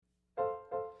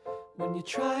When you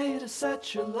try to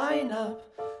set your lineup,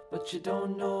 but you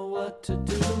don't know what to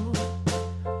do.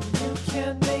 When you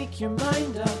can't make your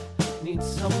mind up, need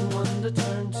someone to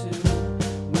turn to.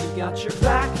 We've got your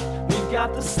back, we've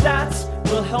got the stats,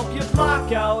 we'll help you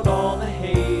block out all the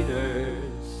haters.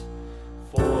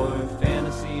 For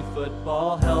fantasy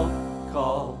football help,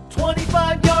 call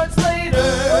 25 yards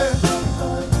later.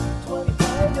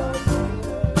 25 yards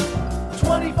later.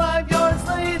 25 yards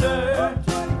later.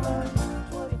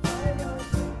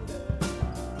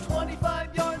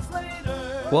 25 yards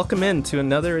later. Welcome in to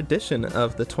another edition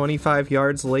of the 25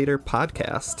 Yards Later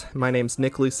podcast. My name's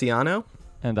Nick Luciano.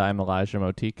 And I'm Elijah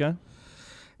Motika.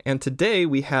 And today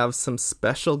we have some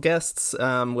special guests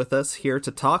with us here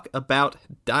to talk about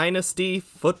Dynasty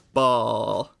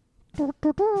football.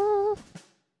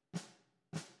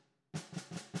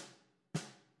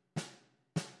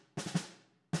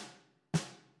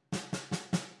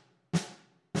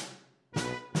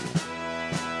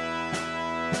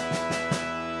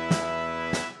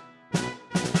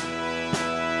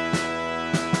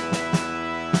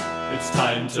 It's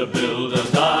time to build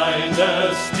a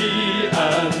dynasty,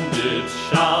 and it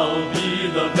shall be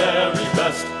the very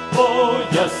best. Oh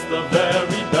yes, the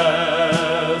very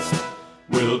best.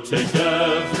 We'll take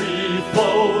every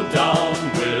foe down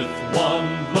with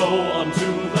one blow onto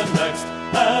the next,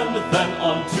 and then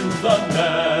onto the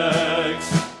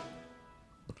next.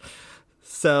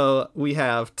 So we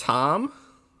have Tom.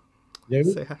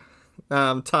 Say hi.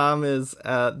 Tom is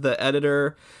the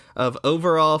editor of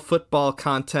overall football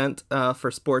content for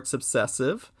Sports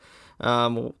Obsessive,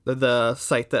 the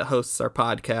site that hosts our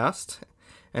podcast.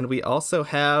 And we also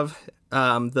have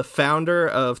the founder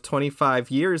of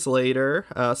 25 Years Later,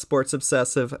 Sports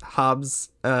Obsessive, Hobbs,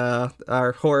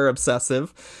 our horror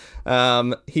obsessive.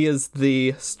 He is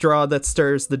the straw that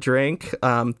stirs the drink,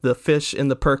 the fish in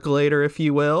the percolator, if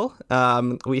you will.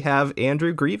 We have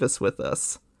Andrew Grievous with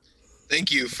us. Thank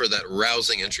you for that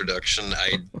rousing introduction.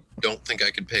 I don't think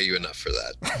I could pay you enough for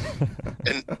that.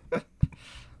 And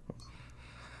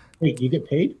Wait, you get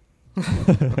paid?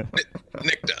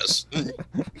 Nick does.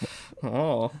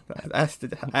 Oh,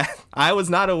 I was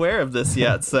not aware of this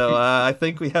yet, so I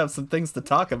think we have some things to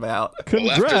talk about.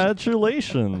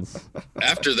 Congratulations.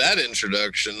 After that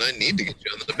introduction, I need to get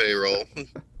you on the payroll.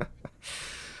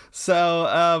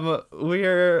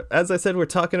 So as I said, we're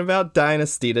talking about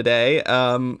Dynasty today.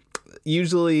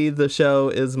 Usually the show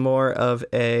is more of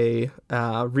a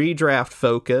redraft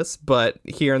focus, but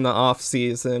here in the off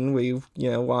season, we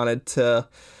wanted to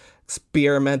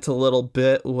experiment a little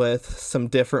bit with some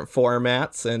different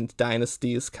formats, and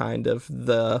Dynasty is kind of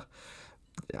the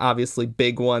obviously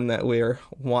big one that we're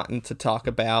wanting to talk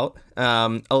about.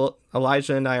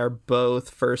 Elijah and I are both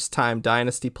first-time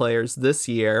Dynasty players this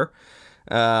year.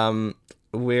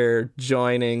 We're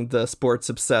joining the Sports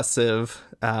Obsessive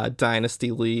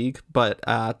Dynasty League, but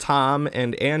Tom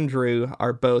and Andrew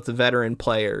are both veteran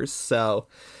players, so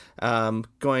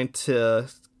going to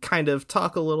kind of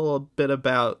talk a little bit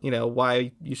about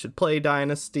why you should play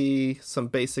Dynasty, some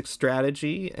basic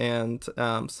strategy, and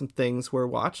some things we're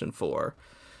watching for.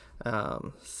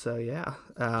 So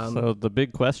the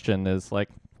big question is,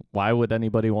 why would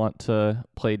anybody want to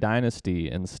play Dynasty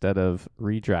instead of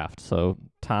redraft? So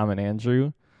Tom and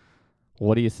Andrew,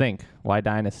 what do you think? Why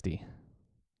Dynasty?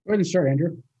 Go ahead and start,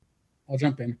 Andrew. I'll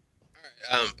jump in.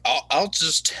 I'll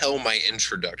just tell my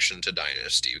introduction to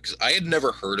Dynasty, because I had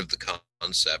never heard of the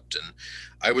concept, and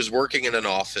I was working in an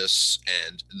office,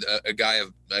 and a guy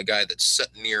that sat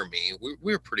near me, we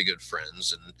were pretty good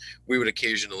friends, and we would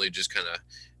occasionally just kind of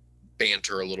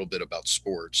banter a little bit about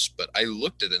sports. But I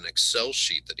looked at an Excel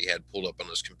sheet that he had pulled up on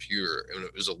his computer, and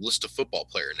it was a list of football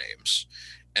player names.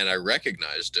 And I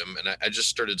recognized him, and I just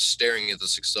started staring at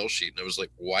this Excel sheet, and I was like,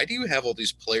 why do you have all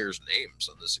these players' names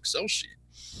on this Excel sheet?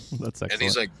 That's excellent. And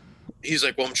he's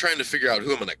like, well, I'm trying to figure out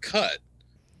who I'm going to cut.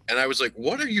 And I was like,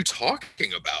 what are you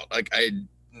talking about? I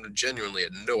genuinely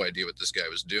had no idea what this guy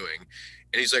was doing.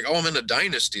 And he's like, oh, I'm in a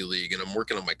Dynasty league, and I'm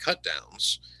working on my cut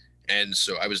downs. And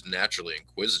so I was naturally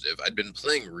inquisitive. I'd been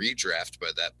playing redraft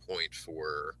by that point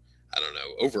for, I don't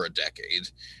know, over a decade.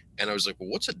 And I was like, well,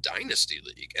 what's a Dynasty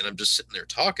league? And I'm just sitting there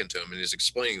talking to him, and he's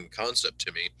explaining the concept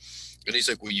to me. And he's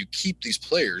like, well, you keep these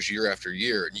players year after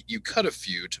year, and you cut a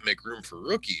few to make room for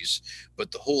rookies.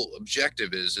 But the whole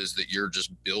objective is that you're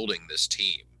just building this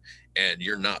team, and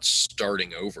you're not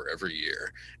starting over every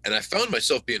year. And I found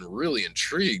myself being really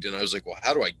intrigued. And I was like, well,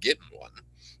 how do I get in one?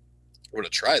 I want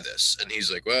to try this. And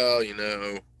he's like, well,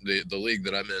 the league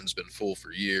that I'm in has been full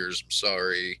for years. I'm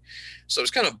sorry. So I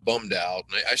was kind of bummed out.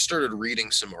 And I started reading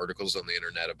some articles on the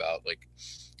internet about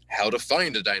how to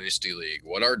find a dynasty league,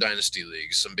 what are dynasty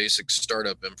leagues, some basic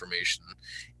startup information.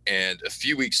 And a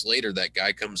few weeks later, that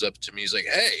guy comes up to me. He's like,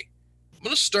 hey, I'm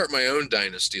going to start my own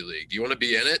dynasty league. Do you want to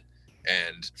be in it?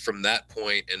 And from that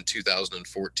point in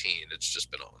 2014, it's just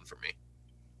been on for me.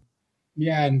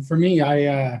 Yeah. And for me,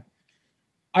 I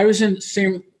was in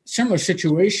the similar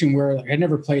situation where like, I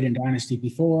never played in dynasty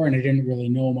before and I didn't really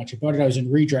know much about it. I was in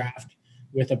redraft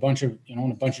with a bunch of, in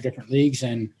a bunch of different leagues,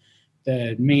 and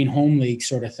the main home league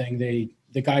sort of thing.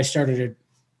 The guy started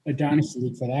a dynasty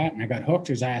league for that, and I got hooked.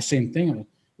 Because I asked the same thing. I'm like,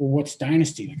 well, what's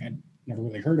dynasty? Like, I'd never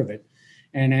really heard of it.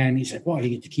 And then he's like, well, you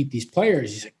get to keep these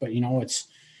players. He's like, but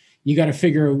you got to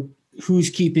figure out who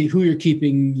you're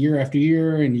keeping year after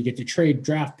year, and you get to trade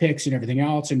draft picks and everything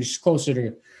else, and it's closer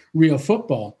to real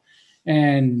football.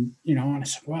 And, and I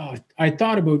said, well, I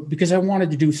thought about, because I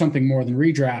wanted to do something more than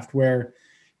redraft where,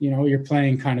 you're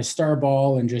playing kind of star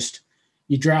ball and just,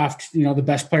 you draft, the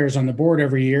best players on the board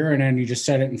every year, and then you just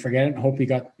set it and forget it and hope you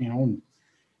got, and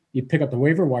you pick up the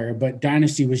waiver wire. But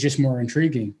dynasty was just more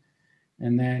intriguing.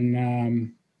 And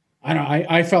then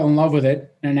I fell in love with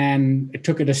it. And then it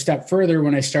took it a step further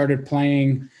when I started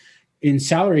playing in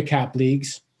salary cap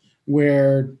leagues,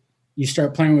 where you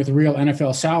start playing with real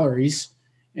NFL salaries,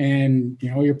 and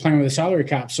you're playing with a salary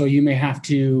cap. So you may have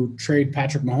to trade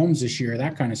Patrick Mahomes this year,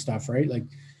 that kind of stuff, right? Like,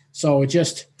 so it's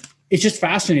just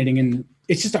fascinating, and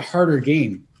it's just a harder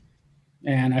game.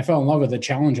 And I fell in love with the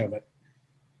challenge of it.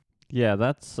 Yeah,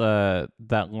 that's that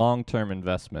long-term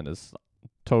investment is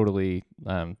totally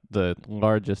the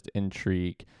largest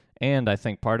intrigue. And I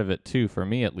think part of it too, for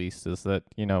me at least, is that,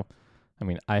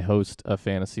 I host a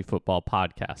fantasy football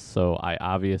podcast, so I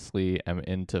obviously am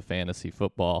into fantasy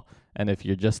football. And if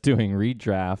you're just doing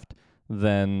redraft,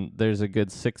 then there's a good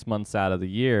 6 months out of the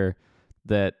year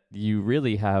that you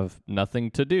really have nothing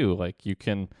to do. Like, you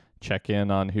can check in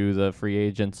on who the free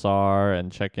agents are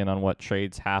and check in on what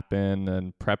trades happen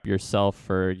and prep yourself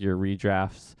for your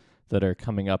redrafts that are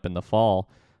coming up in the fall.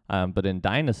 But in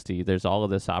Dynasty, there's all of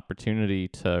this opportunity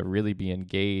to really be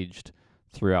engaged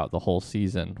throughout the whole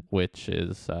season, which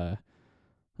is,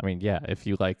 if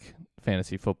you like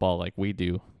fantasy football like we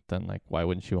do, then why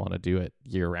wouldn't you want to do it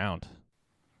year round?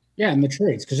 Yeah, and the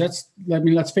trades, because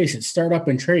let's face it, startup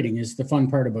and trading is the fun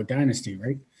part about Dynasty,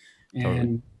 right?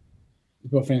 And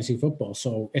about fantasy football.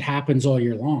 So it happens all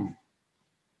year long.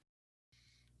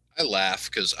 I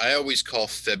laugh because I always call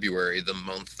February the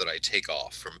month that I take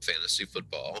off from fantasy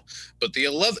football, but the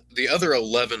other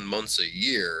 11 months a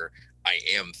year, I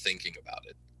am thinking about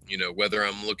it. Whether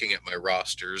I'm looking at my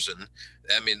rosters, and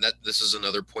this is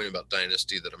another point about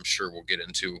Dynasty that I'm sure we'll get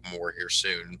into more here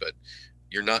soon, but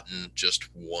you're not in just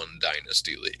one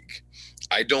Dynasty league.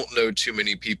 I don't know too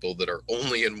many people that are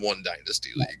only in one Dynasty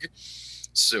league.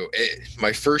 So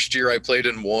my first year I played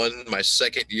in one. My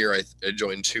second year I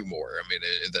joined two more.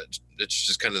 It's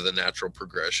just kind of the natural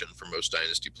progression for most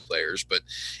Dynasty players, but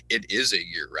it is a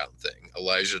year-round thing.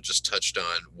 Elijah just touched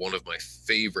on one of my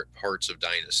favorite parts of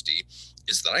Dynasty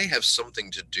is that I have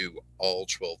something to do all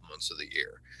 12 months of the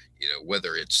year.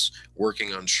 Whether it's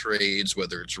working on trades,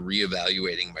 whether it's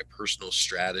reevaluating my personal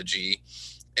strategy.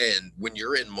 And when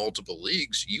you're in multiple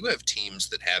leagues, you have teams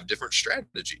that have different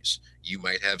strategies. You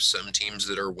might have some teams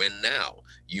that are win now.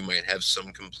 You might have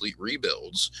some complete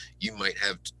rebuilds. You might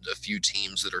have a few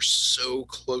teams that are so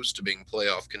close to being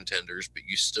playoff contenders, but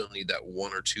you still need that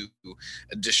one or two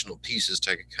additional pieces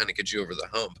to kind of get you over the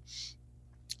hump.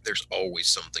 There's always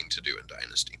something to do in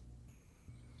Dynasty.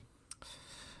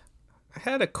 I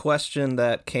had a question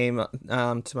that came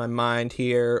to my mind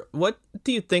here. What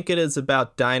do you think it is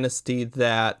about Dynasty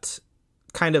that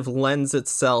kind of lends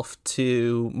itself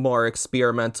to more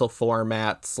experimental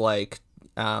formats, like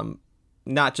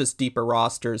not just deeper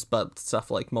rosters, but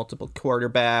stuff like multiple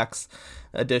quarterbacks,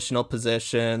 additional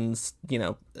positions,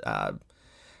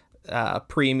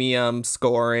 premium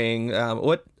scoring?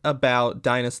 What about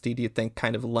Dynasty do you think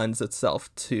kind of lends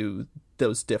itself to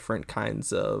those different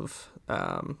kinds of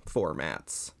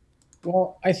formats?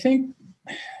 Well, I think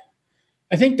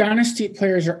Dynasty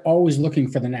players are always looking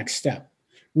for the next step.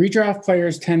 Redraft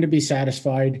players tend to be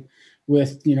satisfied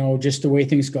with, just the way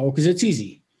things go because it's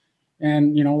easy.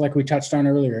 And, like we touched on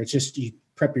earlier, it's just you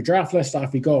prep your draft list,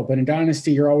 off you go. But in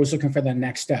Dynasty, you're always looking for that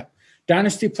next step.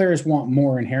 Dynasty players want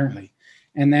more inherently.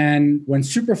 And then when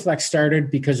Superflex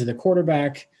started, because of the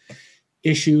quarterback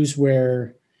issues,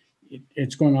 where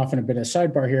it's going off in a bit of a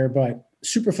sidebar here, but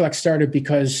Superflex started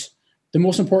because the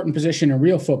most important position in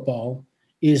real football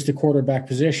is the quarterback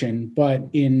position. But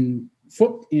in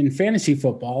fantasy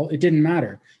football, it didn't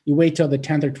matter. You wait till the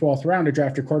 10th or 12th round to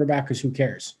draft your quarterback because who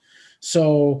cares?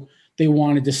 So they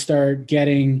wanted to start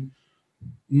getting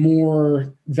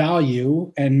more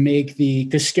value and make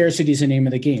because scarcity is the name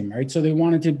of the game, right? So they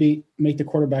wanted to make the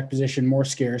quarterback position more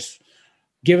scarce,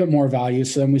 give it more value.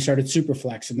 So then we started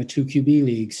Superflex in the 2 QB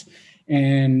leagues.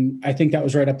 And I think that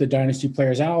was right up the dynasty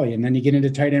players alley. And then you get into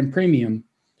tight end premium.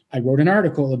 I wrote an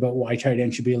article about why tight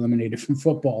end should be eliminated from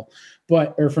football,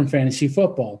 or from fantasy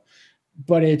football.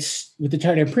 But it's with the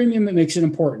tight end premium, it makes it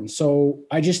important. So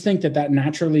I just think that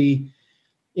naturally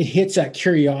it hits that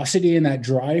curiosity and that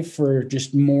drive for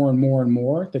just more and more and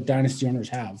more that dynasty owners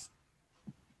have.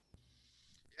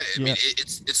 I mean,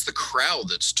 it's the crowd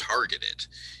that's targeted.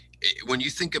 When you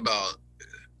think about,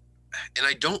 and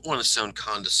I don't want to sound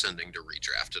condescending to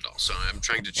redraft at all, so I'm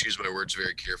trying to choose my words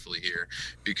very carefully here,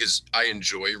 because I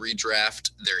enjoy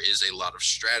redraft. There is a lot of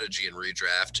strategy in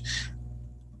redraft,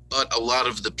 but a lot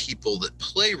of the people that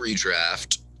play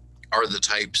redraft are the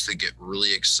types that get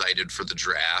really excited for the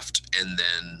draft and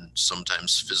then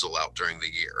sometimes fizzle out during the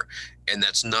year. And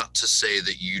that's not to say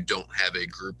that you don't have a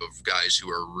group of guys who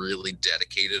are really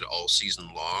dedicated all season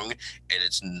long and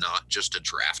it's not just a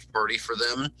draft party for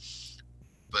them.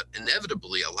 But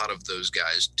inevitably, a lot of those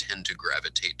guys tend to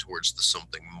gravitate towards the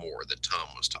something more that Tom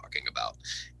was talking about.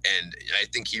 And I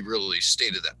think he really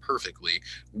stated that perfectly.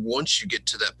 Once you get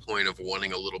to that point of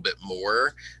wanting a little bit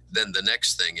more, then the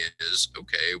next thing is,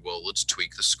 okay, well, let's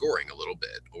tweak the scoring a little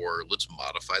bit, or let's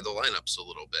modify the lineups a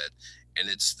little bit. And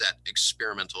it's that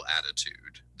experimental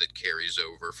attitude that carries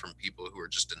over from people who are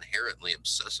just inherently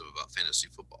obsessive about fantasy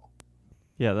football.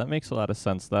 Yeah, that makes a lot of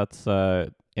sense. That's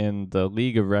in the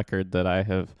league of record that I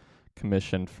have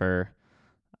commissioned for,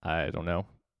 I don't know,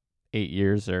 8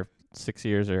 years or 6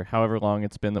 years or however long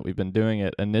it's been that we've been doing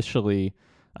it. Initially,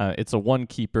 it's a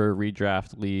one-keeper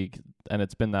redraft league, and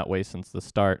it's been that way since the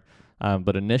start.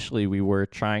 But initially, we were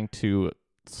trying to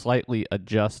slightly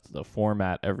adjust the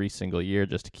format every single year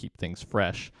just to keep things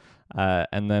fresh.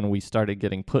 And then we started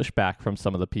getting pushback from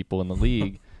some of the people in the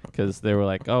league because they were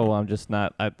like, oh, I'm just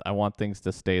not, I want things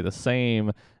to stay the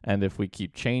same. And if we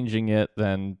keep changing it,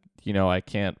 then, you know, I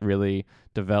can't really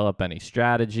develop any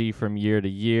strategy from year to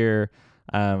year,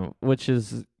 which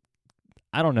is,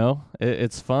 I don't know.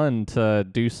 It's fun to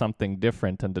do something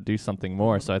different and to do something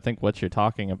more. So I think what you're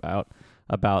talking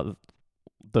about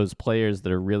those players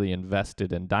that are really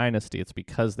invested in Dynasty, it's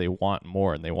because they want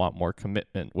more and they want more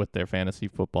commitment with their fantasy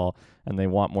football and they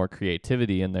want more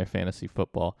creativity in their fantasy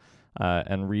football.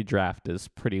 And redraft is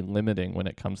pretty limiting when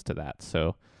it comes to that.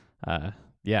 So,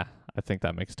 yeah, I think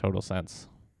that makes total sense.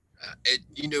 And,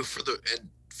 you know, for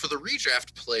the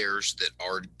redraft players that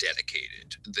are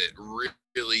dedicated, that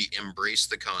really embrace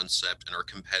the concept and are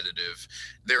competitive,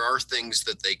 there are things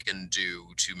that they can do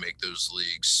to make those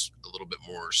leagues a little bit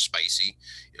more spicy,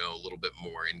 you know, a little bit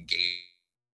more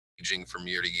engaging from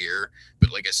year to year.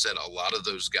 But like I said, a lot of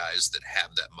those guys that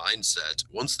have that mindset,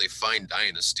 once they find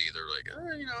Dynasty, they're like,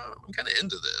 oh, you know, I'm kind of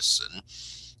into this. And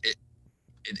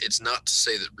it's not to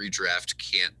say that redraft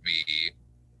can't be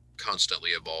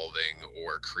constantly evolving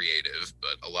or creative,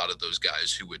 but a lot of those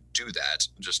guys who would do that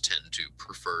just tend to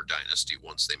prefer Dynasty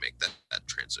once they make that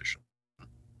transition.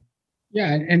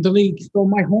 Yeah, and the league, so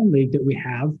my home league that we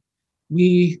have,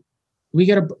 we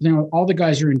get all the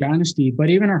guys are in Dynasty, but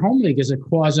even our home league is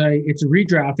it's a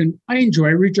redraft, and I enjoy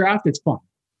redraft. It's fun.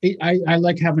 I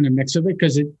like having a mix of it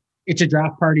because it's a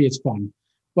draft party. It's fun.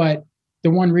 But the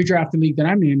one redraft league that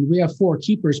I'm in, we have 4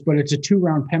 keepers, but it's a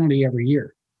 2-round penalty every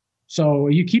year. So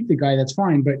you keep the guy, that's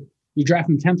fine, but you draft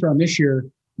him 10th round this year,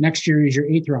 next year he's your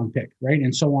 8th round pick, right?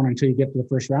 And so on until you get to the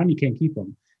first round, you can't keep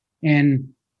him. And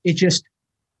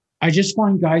I just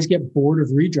find guys get bored of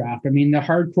redraft. I mean, the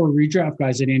hardcore redraft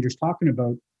guys that Andrew's talking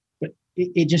about, but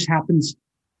it just happens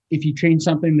if you change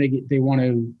something, they want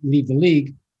to leave the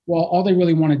league. Well, all they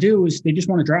really want to do is they just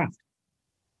want to draft,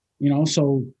 you know,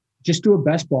 so just do a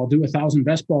best ball, do 1,000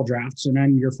 best ball drafts, and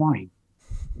then you're fine.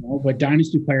 You know, but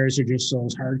Dynasty players are just so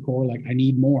hardcore, like, I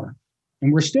need more.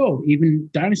 And we're still, even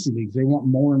Dynasty leagues, they want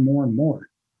more and more and more.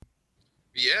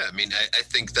 Yeah, I mean, I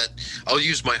think that I'll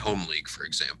use my home league, for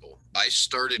example.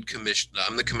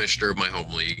 I'm the commissioner of my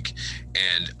home league,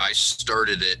 and I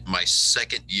started it my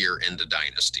second year into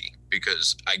Dynasty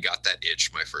because I got that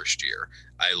itch my first year.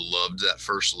 I loved that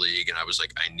first league, and I was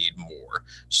like, I need more.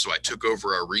 So I took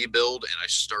over a rebuild, and I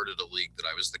started a league that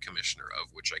I was the commissioner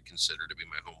of, which I consider to be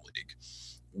my home league.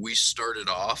 We started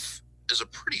off as a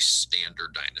pretty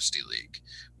standard Dynasty league.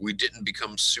 We didn't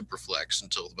become Superflex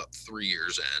until about 3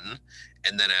 years in.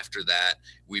 And then after that,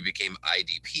 we became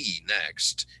IDP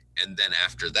next. And then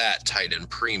after that, tight end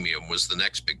premium was the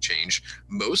next big change.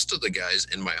 Most of the guys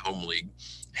in my home league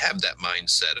have that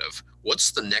mindset of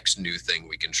what's the next new thing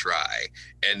we can try?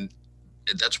 And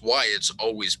that's why it's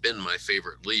always been my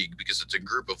favorite league, because it's a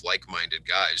group of like-minded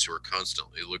guys who are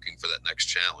constantly looking for that next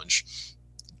challenge.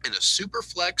 In a super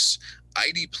flex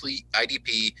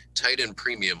IDP tight end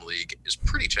premium league is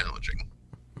pretty challenging.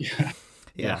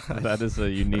 Yeah, that is a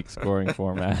unique scoring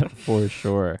format for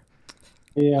sure.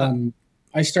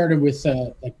 I started with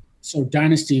so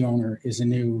Dynasty Owner is a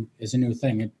new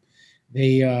thing.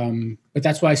 But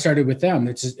that's why I started with them.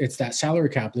 It's that salary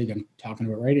cap league I'm talking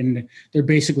about, right? And they're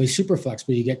basically super flex,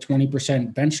 but you get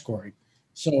 20% bench scoring.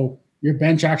 So your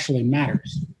bench actually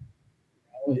matters.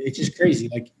 It's just crazy.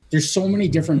 Like there's so many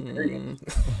different variants.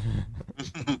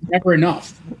 Never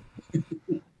enough.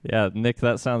 Yeah, Nick,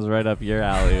 that sounds right up your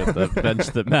alley with the bench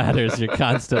that matters. You're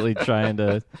constantly trying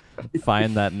to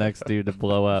find that next dude to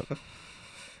blow up.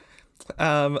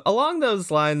 Along those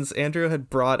lines, Andrew had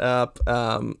brought up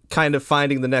kind of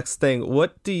finding the next thing.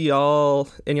 What do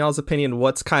in y'all's opinion,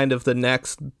 what's kind of the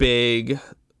next big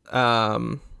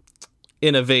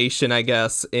innovation, I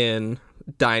guess, in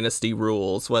Dynasty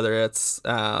rules? Whether it's,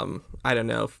 I don't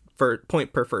know, for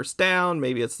point per first down,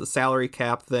 maybe it's the salary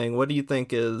cap thing. What do you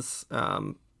think is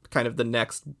kind of the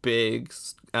next big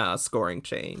scoring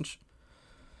change?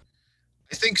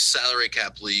 I think salary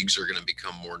cap leagues are going to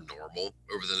become more normal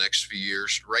over the next few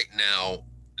years. Right now,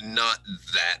 not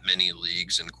that many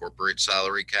leagues incorporate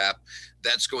salary cap.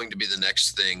 That's going to be the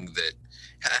next thing, that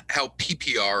how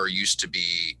PPR used to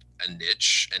be a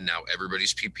niche and now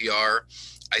everybody's PPR.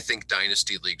 I think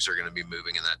dynasty leagues are going to be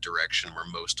moving in that direction, where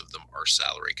most of them are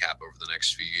salary cap over the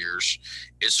next few years.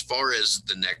 As far as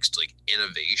the next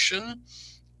innovation,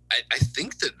 I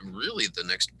think that really the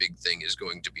next big thing is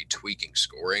going to be tweaking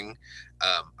scoring.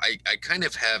 I kind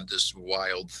of have this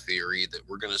wild theory that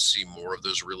we're going to see more of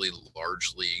those really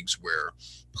large leagues where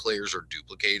players are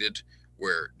duplicated,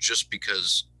 where just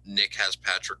because Nick has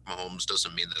Patrick Mahomes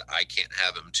doesn't mean that I can't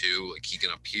have him too. Like he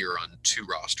can appear on two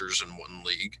rosters in one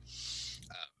league.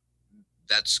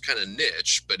 That's kind of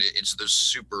niche, but it's those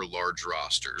super large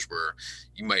rosters where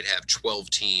you might have 12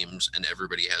 teams and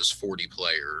everybody has 40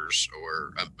 players,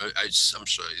 or I'm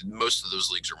sorry, most of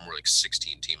those leagues are more like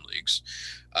 16 team leagues.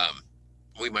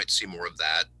 We might see more of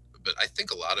that, but I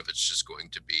think a lot of it's just going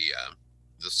to be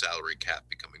the salary cap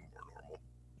becoming more normal.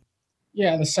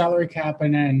 Yeah, the salary cap,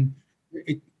 and then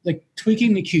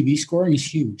tweaking the QB scoring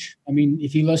is huge. I mean,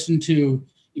 if you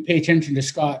pay attention to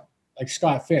Scott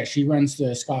Fish, he runs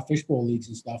the Scott Fish Bowl leagues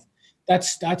and stuff.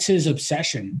 That's his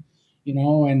obsession,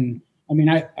 And I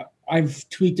mean, I've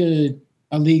tweaked a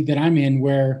league that I'm in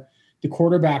where the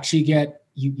quarterbacks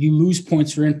you lose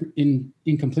points for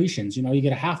incompletions. You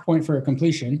get a half point for a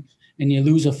completion and you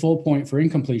lose a full point for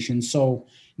incompletion. So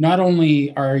not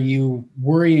only are you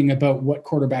worrying about what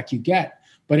quarterback you get,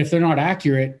 but if they're not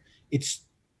accurate,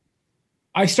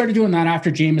 I started doing that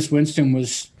after Jameis Winston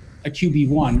was a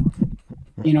QB1.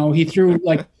 He threw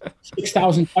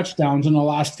 6,000 touchdowns in the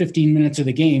last 15 minutes of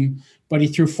the game, but he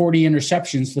threw 40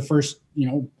 interceptions the first,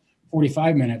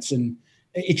 45 minutes. And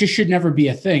it just should never be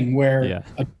a thing where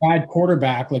a bad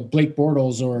quarterback like Blake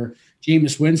Bortles or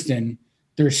Jameis Winston,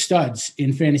 they're studs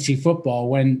in fantasy football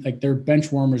when they're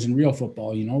bench warmers in real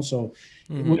football, So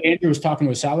what Andrew was talking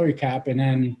about salary cap and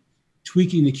then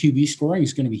tweaking the QB scoring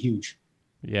is going to be huge.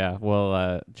 Yeah,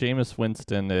 well, Jameis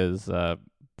Winston is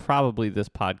probably this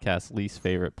podcast's least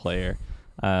favorite player,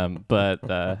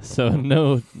 but so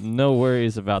no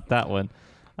worries about that one.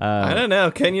 I don't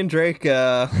know. Kenyon Drake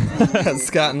has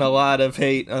gotten a lot of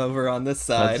hate over on this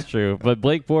side. That's true, but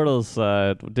Blake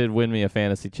Bortles did win me a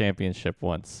fantasy championship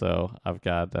once, so I've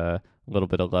got a little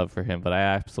bit of love for him. But I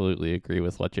absolutely agree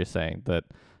with what you're saying, that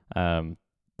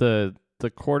the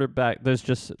quarterback, there's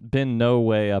just been no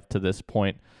way up to this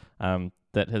point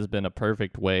that has been a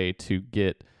perfect way to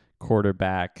get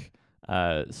quarterback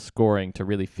scoring to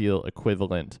really feel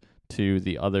equivalent to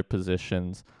the other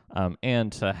positions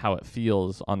and to how it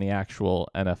feels on the actual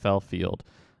NFL field.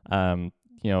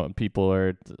 People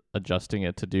are adjusting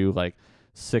it to do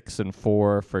 6 and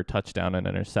 4 for touchdown and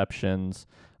interceptions,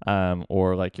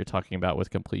 or like you're talking about with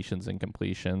completions and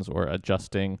completions, or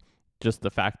adjusting just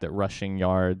the fact that rushing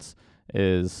yards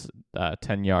is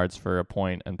 10 yards for a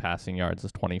point and passing yards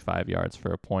is 25 yards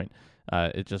for a point.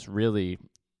 It just really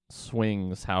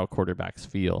swings how quarterbacks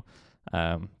feel.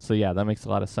 So yeah, that makes a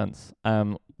lot of sense.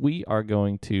 We are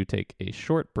going to take a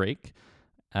short break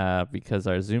because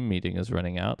our Zoom meeting is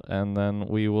running out, and then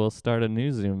we will start a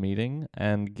new Zoom meeting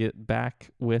and get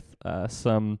back with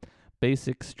some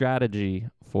basic strategy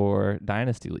for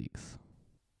Dynasty Leagues.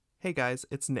 Hey guys,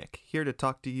 it's Nick, here to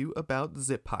talk to you about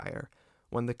ZipHire.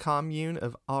 When the commune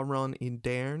of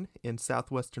Aron-in-Derne in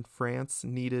southwestern France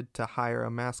needed to hire a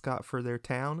mascot for their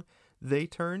town, they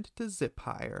turned to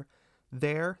ZipHire.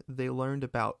 There, they learned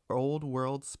about Old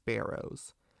World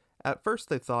sparrows. At first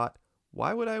they thought,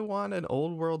 why would I want an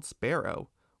Old World sparrow?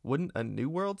 Wouldn't a New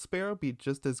World sparrow be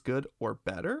just as good or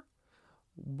better?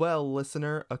 Well,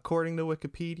 listener, according to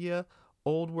Wikipedia,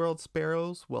 Old World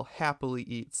sparrows will happily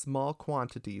eat small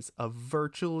quantities of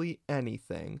virtually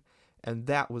anything, and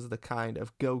that was the kind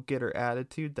of go-getter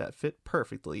attitude that fit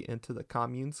perfectly into the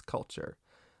commune's culture.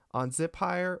 On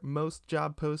ZipHire, most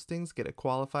job postings get a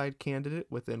qualified candidate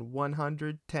within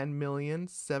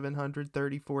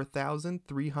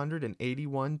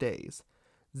 110,734,381 days.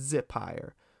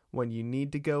 ZipHire. When you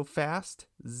need to go fast,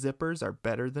 zippers are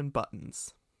better than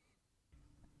buttons.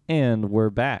 And we're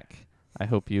back. I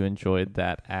hope you enjoyed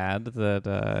that ad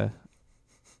that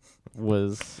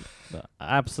was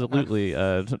absolutely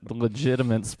a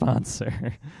legitimate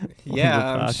sponsor.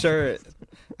 Yeah,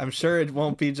 I'm sure it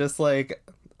won't be just like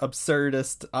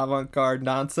absurdist avant-garde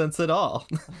nonsense at all.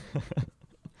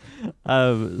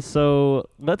 So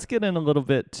let's get in a little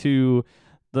bit to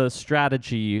the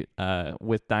strategy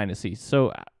with Dynasty.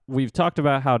 So we've talked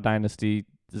about how Dynasty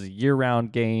is a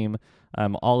year-round game,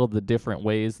 all of the different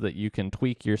ways that you can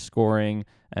tweak your scoring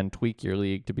and tweak your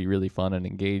league to be really fun and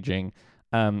engaging.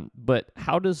 But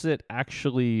how does it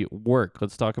actually work?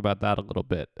 Let's talk about that a little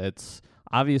bit. It's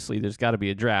obviously there's got to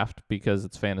be a draft because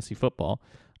it's fantasy football.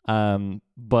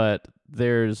 But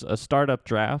there's a startup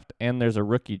draft and there's a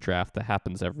rookie draft that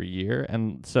happens every year.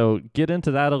 And so get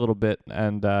into that a little bit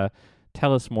and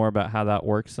tell us more about how that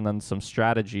works and then some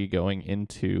strategy going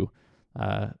into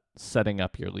setting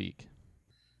up your league.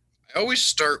 I always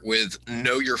start with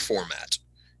know your format.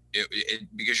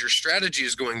 Because your strategy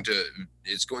is going to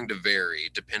vary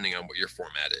depending on what your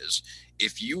format is.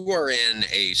 If you are in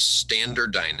a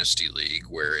standard dynasty league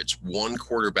where it's one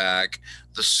quarterback,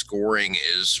 the scoring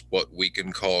is what we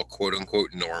can call quote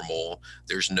unquote normal.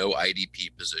 There's no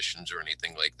IDP positions or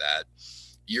anything like that.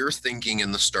 You're thinking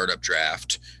in the startup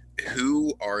draft,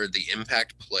 who are the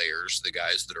impact players, the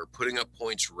guys that are putting up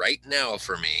points right now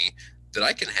for me that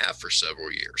I can have for several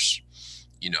years.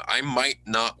 You know, I might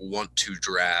not want to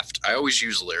draft. I always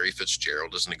use Larry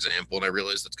Fitzgerald as an example, and I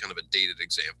realize that's kind of a dated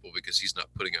example because he's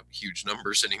not putting up huge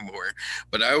numbers anymore.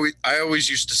 But I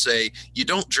always used to say, you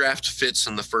don't draft Fitz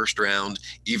in the first round,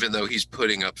 even though he's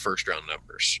putting up first-round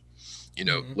numbers. You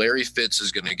know, Larry Fitz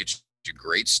is going to get you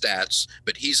great stats,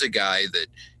 but he's a guy that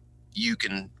you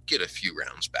can get a few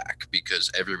rounds back because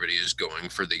everybody is going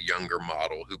for the younger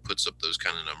model who puts up those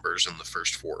kind of numbers in the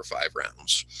first 4 or 5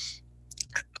 rounds.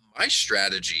 My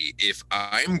strategy, if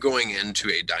I'm going into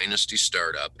a dynasty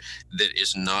startup that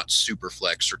is not super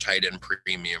flex or tight end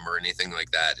premium or anything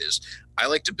like that, is I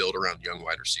like to build around young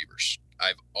wide receivers.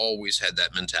 I've always had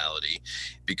that mentality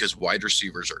because wide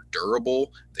receivers are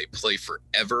durable. They play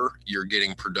forever. You're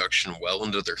getting production well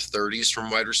into their 30s from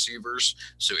wide receivers.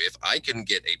 So if I can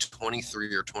get a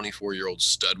 23 or 24-year-old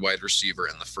stud wide receiver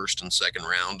in the first and second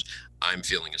round, I'm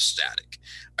feeling ecstatic.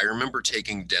 I remember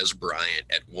taking Dez Bryant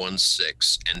at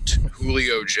 1-6 and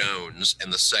Julio Jones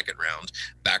in the second round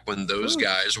back when those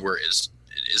guys were as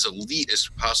elite as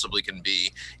possibly can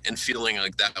be and feeling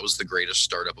like that was the greatest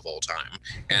startup of all time.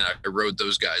 And I rode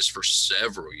those guys for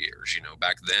several years. You know,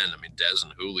 back then, I mean, Dez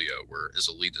and Julio were as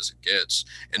elite as it gets.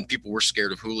 And people were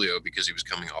scared of Julio because he was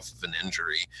coming off of an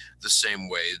injury the same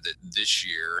way that this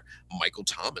year Michael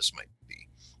Thomas might be.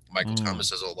 Michael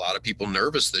Thomas has a lot of people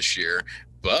nervous this year,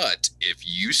 but if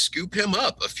you scoop him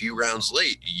up a few rounds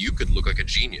late, you could look like a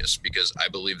genius because I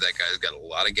believe that guy's got a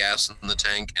lot of gas in the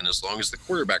tank. And as long as the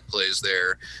quarterback plays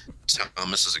there,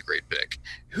 Thomas is a great pick.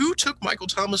 Who took Michael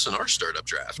Thomas in our startup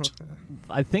draft?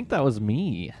 I think that was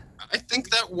me. I think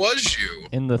that was you.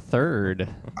 In the third.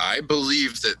 I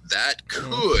believe that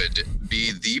could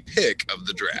be the pick of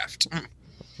the draft.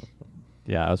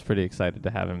 Yeah, I was pretty excited to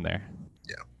have him there.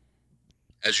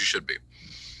 As you should be.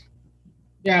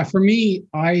 Yeah, for me,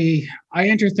 I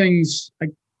enter things.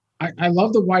 I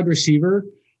love the wide receiver,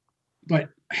 but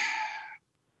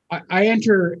I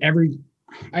enter every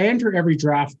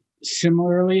draft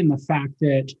similarly in the fact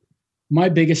that my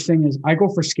biggest thing is I go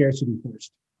for scarcity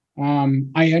first.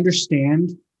 I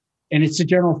understand, and it's a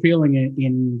general feeling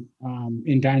in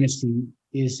Dynasty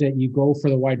is that you go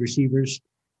for the wide receivers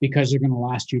because they're going to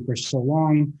last you for so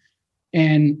long.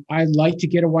 And I like to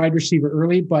get a wide receiver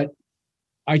early, but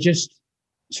I did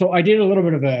a little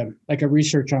bit of a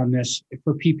research on this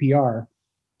for PPR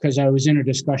because I was in a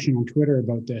discussion on Twitter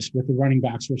about this with the running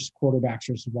backs versus quarterbacks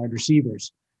versus wide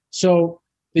receivers. So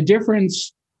the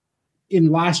difference in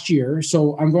last year,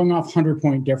 so I'm going off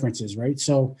 100-point differences, right?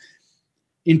 So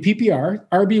in PPR,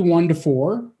 RB1 to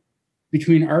 4,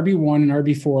 between RB1 and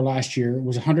RB4 last year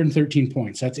was 113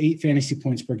 points. That's 8 fantasy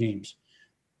points per game.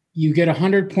 you get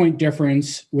 100-point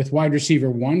difference with wide receiver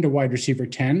 1 to wide receiver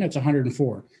 10. That's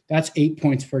 104. That's 8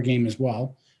 points per game as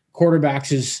well.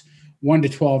 Quarterbacks is 1 to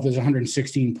 12. There's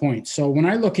 116 points. So when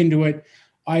I look into it,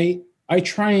 I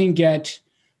try and get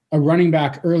a running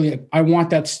back early. I want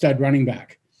that stud running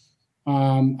back.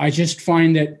 I just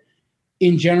find that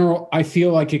in general, I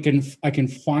feel like I can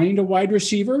find a wide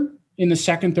receiver in the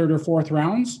second, third, or fourth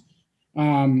rounds.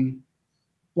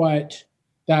 But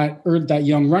that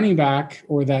young running back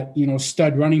or that,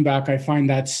 stud running back, I find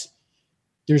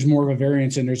there's more of a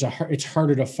variance and it's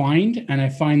harder to find. And I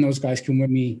find those guys can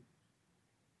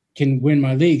win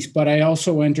my leagues, but I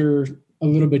also enter a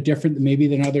little bit different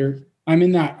than other. I'm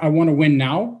in that I want to win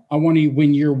now. I want to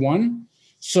win year one.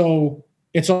 So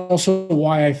it's also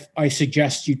why I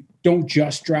suggest you don't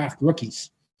just draft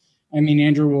rookies. I mean,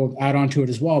 Andrew will add on to it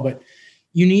as well, but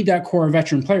you need that core of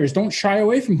veteran players. Don't shy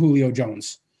away from Julio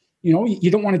Jones. You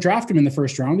don't want to draft him in the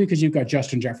first round because you've got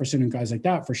Justin Jefferson and guys like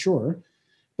that for sure.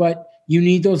 But you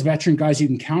need those veteran guys you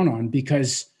can count on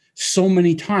because so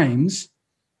many times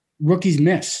rookies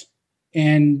miss.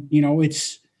 And,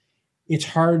 it's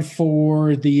hard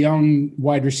for the young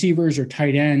wide receivers or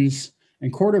tight ends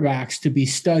and quarterbacks to be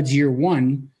studs year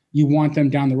one. You want them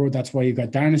down the road. That's why you've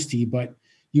got Dynasty. But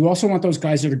you also want those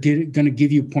guys that are going to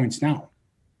give you points now.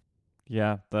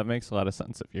 Yeah, that makes a lot of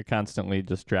sense. If you're constantly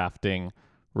just drafting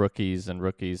rookies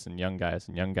and young guys,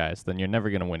 then you're never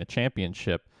going to win a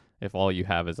championship if all you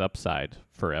have is upside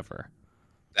forever.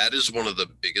 That is one of the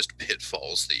biggest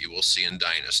pitfalls that you will see in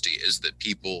Dynasty is that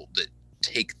people that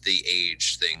take the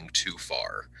age thing too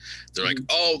far. They're like,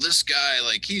 oh, this guy,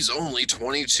 he's only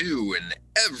 22 and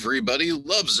everybody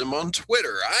loves him on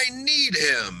Twitter. I need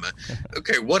him.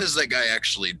 Okay, what has that guy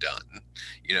actually done?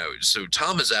 So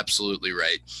Tom is absolutely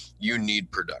right. You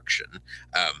need production.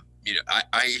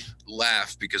 I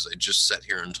laugh because I just sat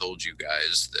here and told you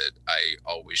guys that I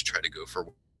always try to go for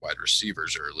wide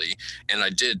receivers early. And I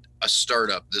did a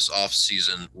startup this off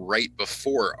season right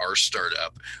before our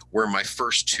startup where my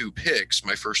first two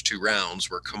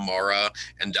rounds were Kamara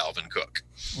and Dalvin Cook.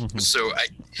 Mm-hmm.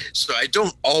 So I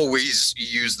don't always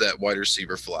use that wide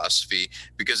receiver philosophy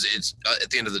because it's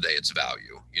at the end of the day, it's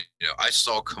value. I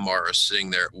saw Kamara sitting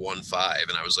there at 1.5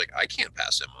 and I was like, I can't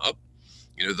pass him up.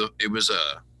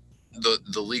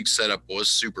 The league setup was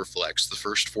super flex. The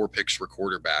first 4 picks were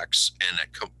quarterbacks, and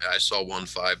I saw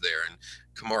 1.5 there, and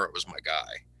Kamara was my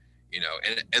guy.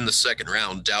 And in the second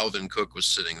round, Dalvin Cook was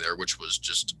sitting there, which was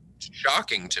just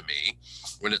shocking to me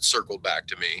when it circled back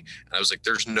to me. And I was like,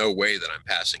 there's no way that I'm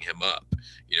passing him up.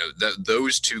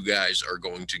 Those two guys are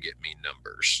going to get me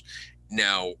numbers.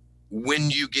 Now,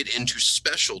 when you get into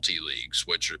specialty leagues,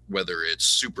 whether it's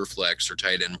super flex or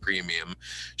tight end premium,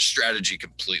 strategy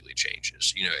completely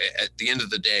changes. At the end of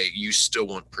the day, you still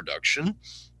want production,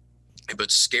 but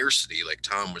scarcity, like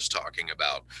Tom was talking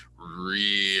about,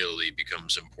 really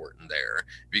becomes important there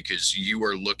because you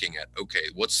are looking at, okay,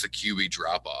 what's the QB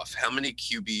drop off? How many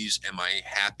QBs am I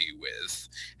happy with?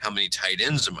 How many tight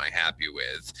ends am I happy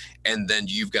with? And then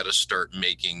you've got to start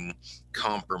making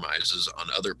compromises on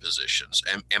other positions.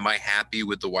 Am I happy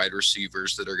with the wide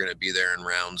receivers that are going to be there in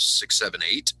rounds 6, 7,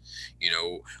 8?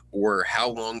 Or how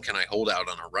long can I hold out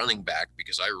on a running back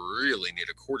because I really need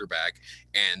a quarterback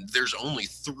and there's only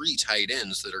 3 tight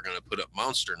ends that are going to put up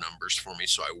monster numbers for me,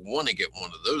 so I want to get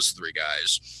one of those 3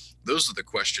 guys. Those are the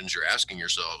questions you're asking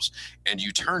yourselves, and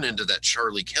you turn into that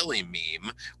Charlie Kelly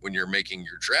meme when you're making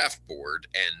your draft board.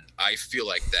 And I feel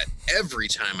like that every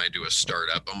time I do a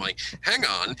startup, I'm like, hang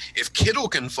on, if Kittle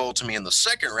can fall to me in the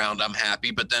second round, I'm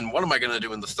happy, but then what am I going to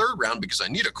do in the third round because I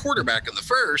need a quarterback in the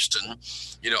first? And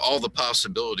all the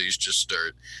possibilities just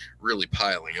start really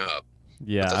piling up.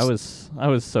 Yeah, I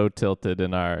was so tilted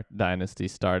in our Dynasty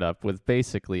startup with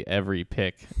basically every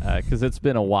pick because it's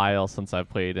been a while since I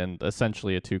played in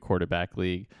essentially a 2-quarterback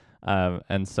league.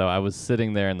 And so I was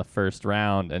sitting there in the first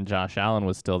round and Josh Allen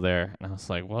was still there. And I was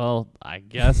like, well, I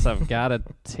guess I've got to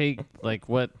take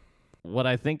what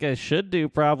I think I should do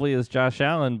probably is Josh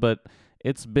Allen. But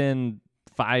it's been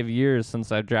 5 years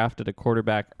since I drafted a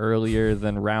quarterback earlier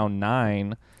than round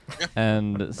 9.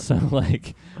 And so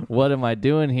what am I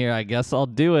doing here? I guess I'll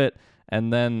do it.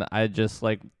 And then I just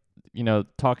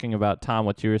talking about Tom,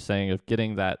 what you were saying of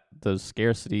getting those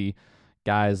scarcity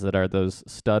guys that are those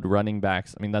stud running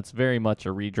backs. I mean, that's very much a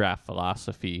redraft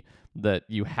philosophy that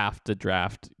you have to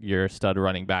draft your stud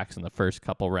running backs in the first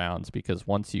couple rounds because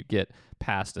once you get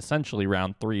past essentially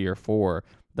round 3 or 4,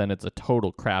 then it's a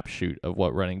total crapshoot of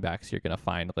what running backs you're going to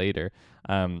find later.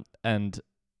 And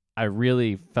I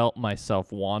really felt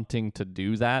myself wanting to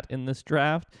do that in this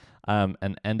draft.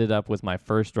 and ended up with my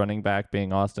first running back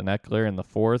being Austin Eckler in the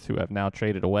 4th, who I've now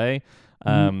traded away,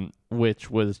 which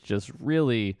was just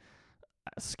really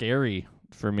scary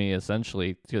for me,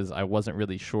 essentially, because I wasn't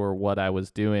really sure what I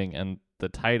was doing. And the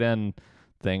tight end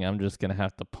thing, I'm just going to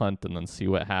have to punt and then see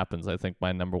what happens. I think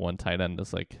my number 1 tight end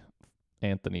is like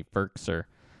Anthony Ferkser.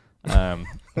 So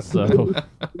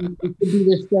it could be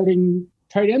the starting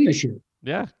tight end this year.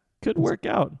 Yeah, could work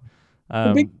out.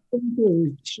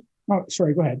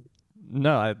 Sorry, go ahead.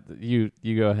 No, you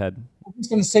go ahead. I was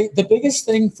going to say the biggest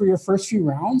thing for your first few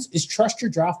rounds is trust your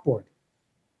draft board.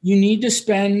 You need to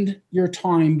spend your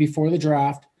time before the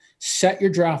draft, set your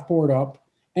draft board up,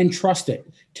 and trust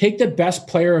it. Take the best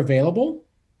player available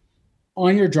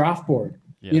on your draft board.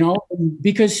 Yeah.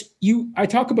 Because I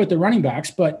talk about the running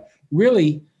backs, but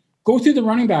really go through the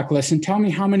running back list and tell me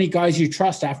how many guys you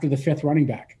trust after the 5th running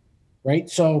back, right?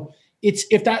 So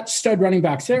if that stud running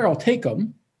back's there, I'll take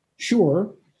him,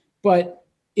 sure. But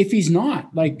if he's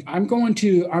not, like I'm going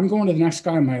to the next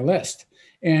guy on my list.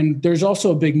 And there's also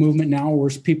a big movement now where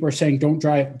people are saying don't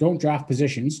draft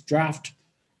positions, just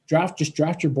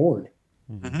draft your board.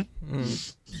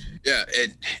 Yeah,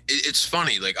 it's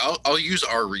funny. Like I'll use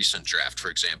our recent draft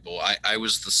for example. I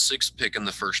was the 6th pick in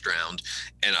the first round,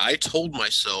 and I told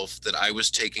myself that I was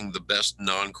taking the best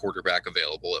non-quarterback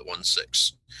available at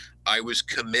 1-6. I was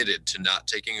committed to not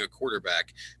taking a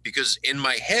quarterback because in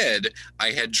my head I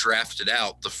had drafted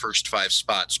out the first 5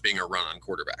 spots being a run on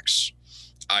quarterbacks.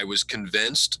 I was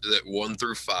convinced that 1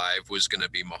 through 5 was going to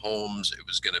be Mahomes, it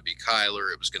was going to be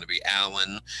Kyler, it was going to be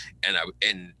Allen,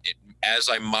 as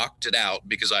I mocked it out,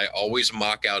 because I always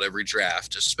mock out every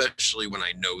draft, especially when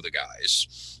I know the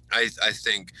guys. I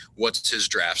think, what's his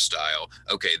draft style?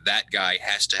 Okay, that guy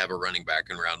has to have a running back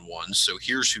in round 1, so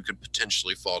here's who could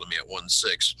potentially fall to me at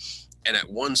 1-6. And at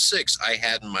 1-6, I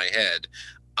had in my head,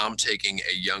 I'm taking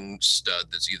a young stud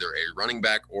that's either a running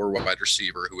back or wide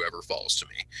receiver, whoever falls to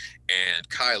me. And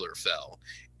Kyler fell.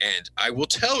 And I will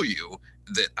tell you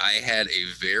that I had a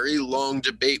very long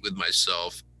debate with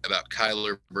myself about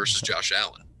Kyler versus Josh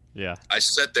Allen. Yeah. I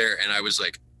sat there and I was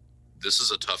like, this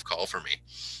is a tough call for me.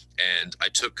 And I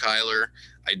took Kyler.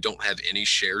 I don't have any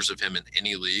shares of him in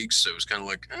any leagues, so it was kind of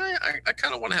like, I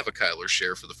kind of want to have a Kyler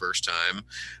share for the first time,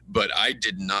 but I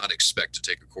did not expect to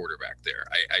take a quarterback there.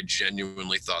 I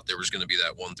genuinely thought there was going to be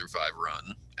that 1 through 5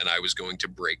 run, and I was going to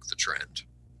break the trend.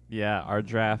 Yeah, our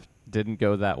draft didn't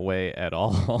go that way at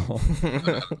all.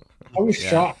 I was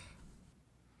shocked.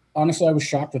 Honestly, I was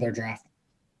shocked with our draft.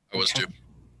 I was too.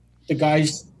 The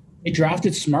guys, they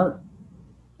drafted smart.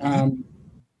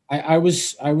 I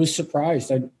was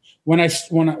surprised.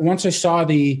 Once I saw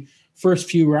the first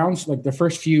few rounds, like the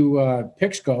first few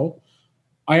picks go,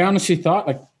 I honestly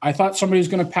thought somebody was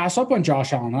going to pass up on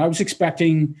Josh Allen. I was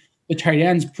expecting the tight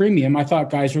ends premium. I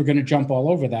thought guys were going to jump all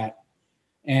over that,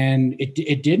 and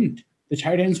it didn't. The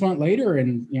tight ends went later,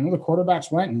 and the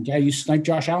quarterbacks went. And you sniped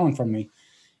Josh Allen from me,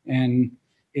 and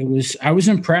I was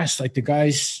impressed. Like the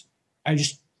guys,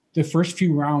 the first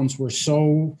few rounds were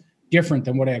so different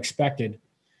than what I expected.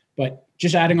 But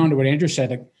just adding on to what Andrew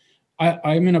said, like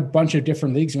I'm in a bunch of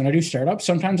different leagues. When I do startups,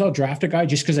 sometimes I'll draft a guy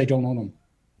just because I don't own him,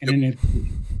 and then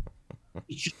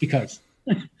it's just because.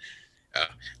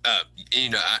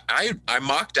 I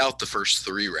mocked out the first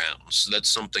 3 rounds. That's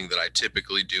something that I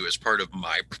typically do as part of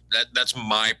that's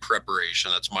my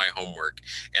preparation. That's my homework.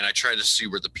 And I try to see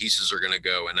where the pieces are going to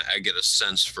go. And I get a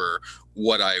sense for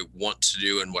what I want to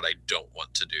do and what I don't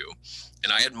want to do.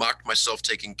 And I had mocked myself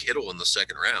taking Kittle in the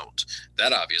 2nd round.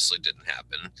 That obviously didn't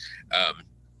happen.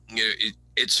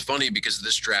 It's funny because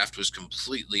this draft was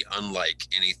completely unlike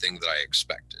anything that I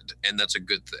expected. And that's a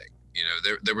good thing.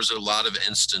 There was a lot of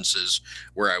instances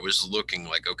where I was looking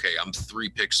like, okay, I'm 3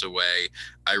 picks away.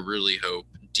 I really hope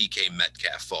DK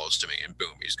Metcalf falls to me, and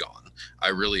boom, he's gone. I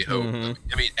really hope.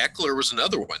 Eckler was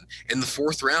another one. In the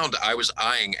 4th round, I was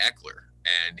eyeing Eckler,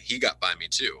 and he got by me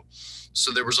too.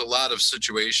 So there was a lot of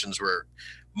situations where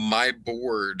my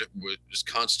board was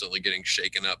constantly getting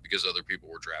shaken up because other people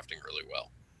were drafting really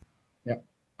well. Yeah.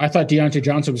 I thought Deontay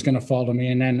Johnson was going to fall to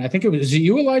me, and then I think it was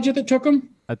you, Elijah, that took him?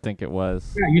 I think it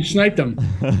was. Yeah, you sniped him.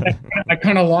 I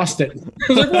kind of lost it.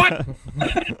 I was like, what?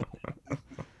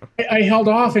 I held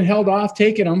off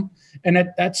taking him, and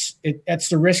that's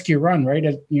the risk you run, right?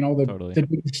 Totally. The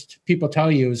biggest people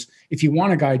tell you is if you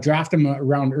want a guy, draft him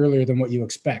around earlier than what you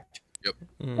expect. Yep.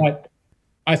 But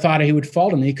I thought he would fall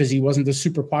to me because he wasn't the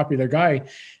super popular guy,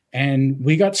 and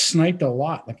we got sniped a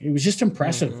lot. Like it was just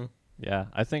impressive. Mm-hmm. Yeah,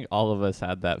 I think all of us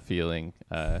had that feeling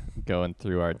going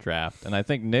through our draft. And I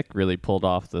think Nick really pulled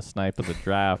off the snipe of the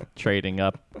draft, trading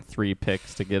up 3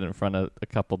 picks to get in front of a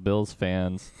couple Bills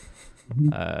fans.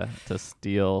 to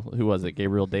steal. Who was it?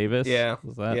 Gabriel Davis? Yeah.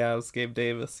 Was that? Yeah, it was Gabe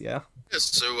Davis. Yeah.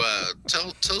 So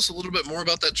tell us a little bit more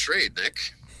about that trade,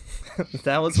 Nick.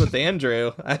 That was with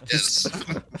Andrew.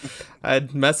 I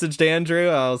messaged Andrew.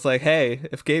 I was like, "Hey,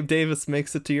 if Gabe Davis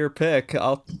makes it to your pick,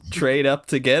 I'll trade up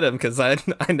to get him because I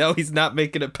know he's not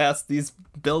making it past these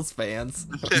Bills fans."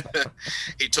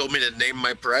 He told me to name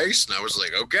my price, and I was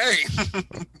like, "Okay,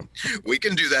 we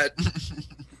can do that."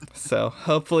 So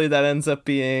hopefully that ends up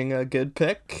being a good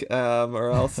pick,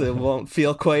 or else it won't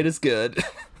feel quite as good.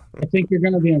 I think you're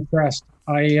going to be impressed.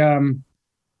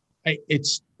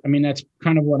 I mean, that's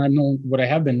kind of what I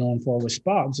have been known for with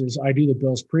Spogs is I do the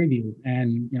Bills preview,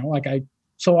 and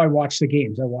I watch the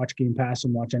games. I watch Game Pass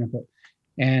and watch NFL,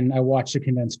 and I watch the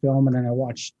condensed film, and then I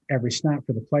watch every snap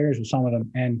for the players with some of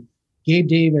them. And Gabe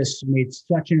Davis made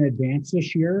such an advance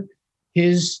this year.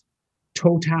 His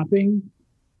toe tapping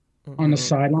on the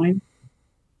sideline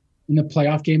in the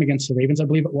playoff game against the Ravens, I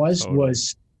believe it was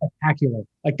spectacular.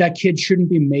 Like, that kid shouldn't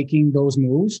be making those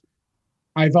moves.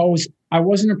 I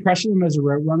wasn't impressed with him as a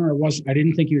route runner. I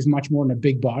didn't think he was much more than a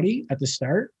big body at the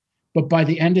start, but by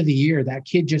the end of the year, that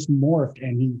kid just morphed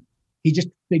and he just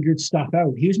figured stuff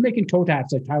out. He was making toe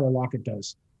taps like Tyler Lockett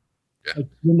does. Yeah. Like,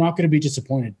 you're not going to be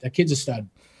disappointed. That kid's a stud.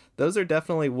 Those are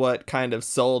definitely what kind of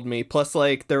sold me. Plus,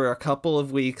 like, there were a couple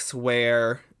of weeks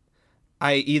where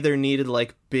I either needed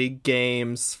like big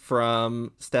games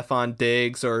from Stephon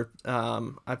Diggs or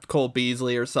Cole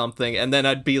Beasley or something, and then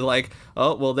I'd be like,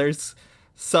 oh, well, there's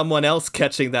someone else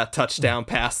catching that touchdown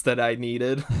pass that I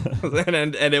needed.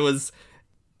 and it was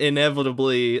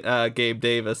inevitably Gabe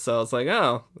Davis. So I was like,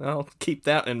 oh, I'll keep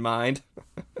that in mind.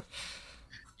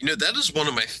 That is one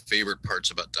of my favorite parts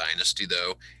about Dynasty,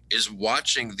 though, is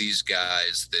watching these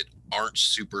guys that aren't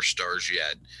superstars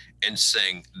yet and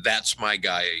saying, that's my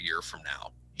guy a year from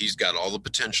now. He's got all the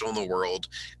potential in the world.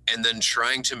 And then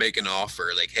trying to make an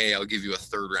offer like, hey, I'll give you a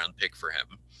 3rd-round pick for him.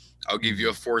 I'll give you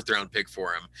a 4th-round pick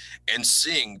for him. And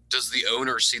seeing, does the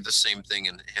owner see the same thing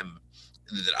in him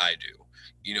that I do?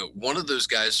 One of those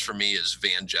guys for me is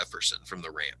Van Jefferson from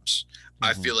the Rams.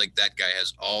 I feel like that guy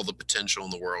has all the potential in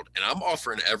the world, and I'm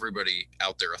offering everybody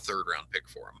out there a 3rd-round pick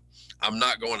for him. I'm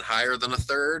not going higher than a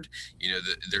 3rd.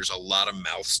 There's a lot of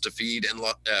mouths to feed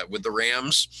with the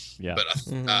Rams, but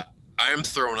I am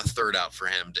throwing a 3rd out for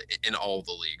him in all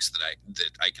the leagues that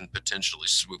I can potentially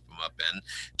swoop him up in.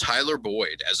 Tyler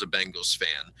Boyd, as a Bengals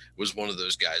fan, was one of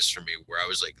those guys for me where I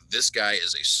was like, this guy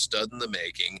is a stud in the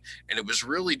making, and it was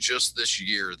really just this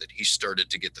year that he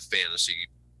started to get the fantasy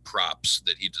props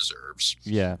that he deserves.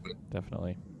 Yeah,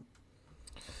 definitely.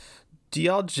 Do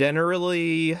y'all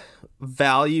generally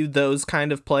value those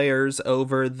kind of players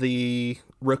over the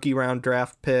rookie round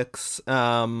draft picks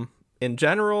in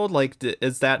general? Like,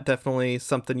 is that definitely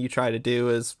something you try to do,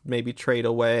 is maybe trade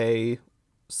away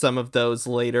some of those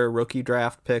later rookie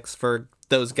draft picks for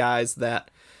those guys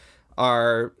that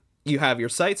you have your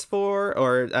sights for,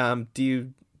 or do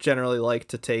you generally like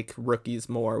to take rookies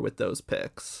more with those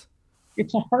picks?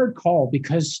 It's a hard call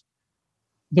because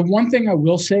the one thing I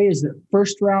will say is that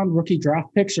 1st-round rookie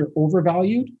draft picks are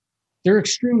overvalued. They're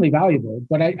extremely valuable,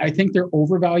 but I think they're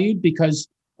overvalued because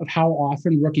of how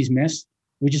often rookies miss.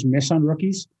 We just miss on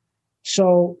rookies.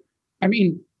 So, I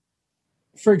mean,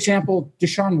 for example,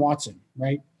 Deshaun Watson,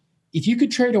 right? If you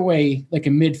could trade away like a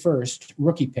mid-1st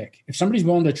rookie pick, if somebody's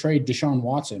willing to trade Deshaun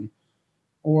Watson,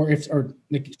 or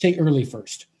take early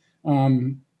 1st,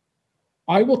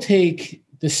 I will take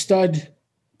the stud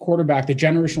quarterback, the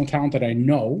generational talent that I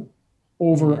know,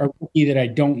 over a rookie that I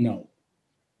don't know.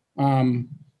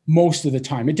 Most of the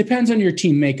time, it depends on your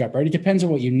team makeup, right? It depends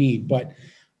on what you need, but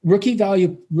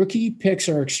rookie picks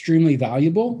are extremely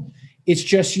valuable. It's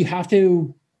just, you have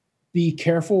to be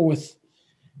careful with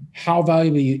how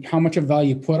much of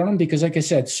value you put on them, because like I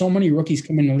said, so many rookies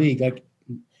come in the league, like,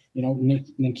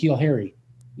 N'Keal Harry,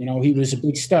 he was a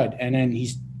big stud and then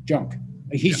he's junk.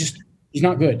 He's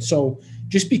not good. So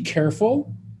just be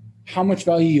careful how much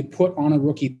value you put on a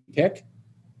rookie pick.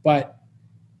 But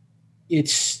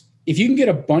if you can get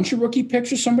a bunch of rookie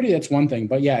picks or somebody, that's one thing.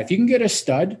 But yeah, if you can get a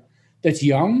stud that's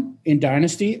young in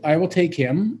Dynasty, I will take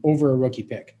him over a rookie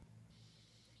pick.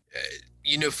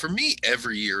 For me,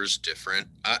 every year is different.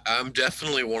 I'm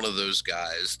definitely one of those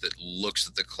guys that looks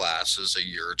at the classes a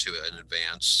year or two in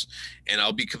advance. And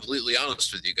I'll be completely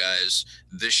honest with you guys,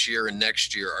 this year and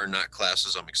next year are not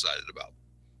classes I'm excited about.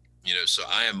 So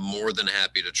I am more than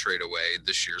happy to trade away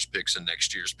this year's picks and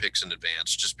next year's picks in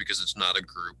advance, just because it's not a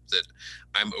group that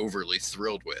I'm overly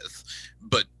thrilled with.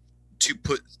 But to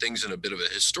put things in a bit of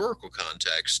a historical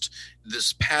context,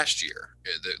 this past year,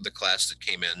 the class that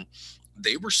came in,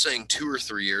 they were saying 2 or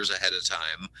 3 years ahead of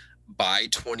time, by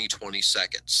 2020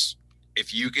 seconds.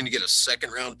 If you can get a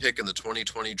second round pick in the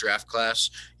 2020 draft class,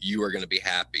 you are going to be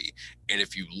happy. And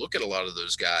if you look at a lot of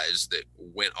those guys that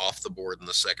went off the board in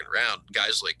the second round,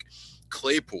 guys like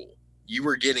Claypool, you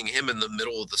were getting him in the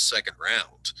middle of the second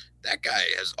round. That guy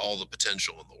has all the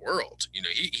potential in the world. You know,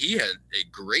 he had a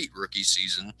great rookie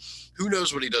season. Who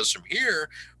knows what he does from here?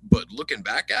 But looking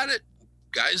back at it,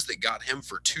 guys that got him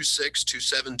for 2.6,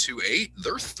 2.7, 2.8,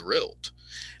 they're thrilled.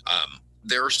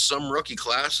 There are some rookie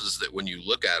classes that when you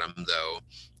look at them, though,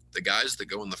 the guys that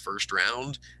go in the first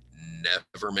round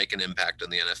never make an impact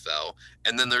in the NFL.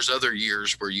 And then there's other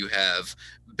years where you have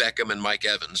Beckham and Mike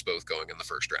Evans both going in the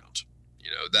first round.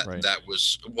 You know, that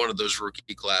was one of those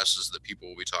rookie classes that people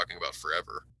will be talking about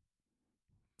forever.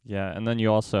 Yeah, and then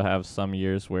you also have some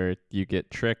years where you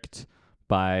get tricked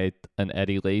by an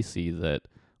Eddie Lacy that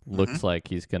looks like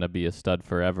he's going to be a stud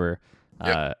forever.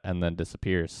 And then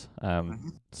disappears.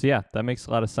 So yeah, that makes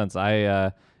a lot of sense.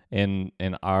 I in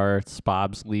our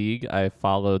Spobs league, I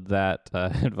followed that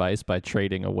advice by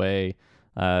trading away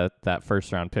that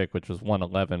first round pick, which was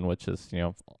 111, which is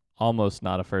almost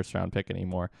not a first round pick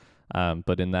anymore.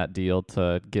 But in that deal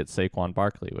to get Saquon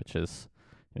Barkley, which is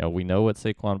we know what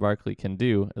Saquon Barkley can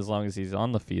do as long as he's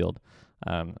on the field.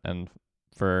 And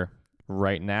for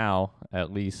right now,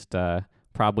 at least.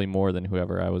 Probably more than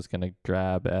whoever I was going to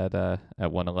grab at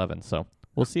 111. So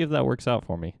we'll see if that works out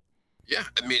for me. Yeah,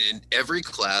 I mean, and every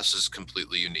class is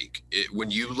completely unique. When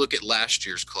you look at last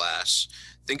year's class,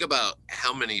 think about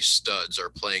how many studs are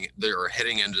playing. They are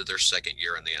heading into their second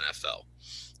year in the NFL.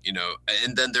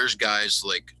 And then there's guys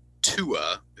like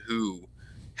Tua who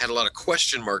had a lot of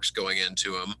question marks going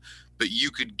into him, but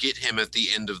you could get him at the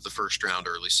end of the first round,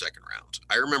 early second round.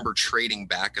 I remember trading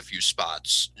back a few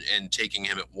spots and taking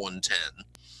him at 110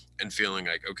 and feeling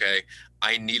like, okay,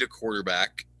 I need a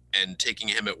quarterback, and taking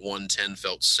him at 110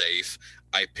 felt safe.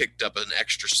 I picked up an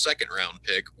extra second round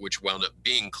pick, which wound up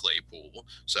being Claypool.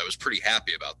 So I was pretty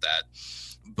happy about that.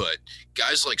 But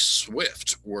guys like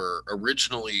Swift were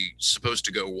originally supposed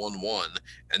to go 1-1,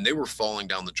 and they were falling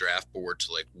down the draft board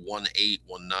to like 1-8,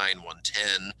 1-9,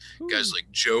 110. Guys like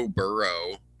Joe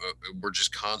Burrow were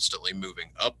just constantly moving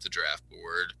up the draft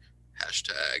board.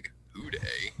 Hashtag Who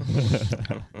Day.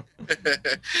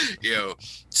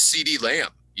 CeeDee Lamb.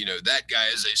 That guy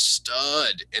is a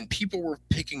stud, and people were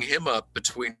picking him up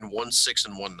between 1.6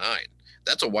 and 1.9.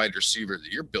 That's a wide receiver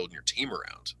that you're building your team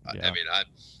around. Yeah. I mean,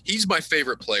 he's my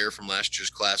favorite player from last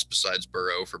year's class besides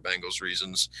Burrow for Bengals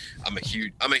reasons. I'm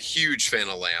a huge fan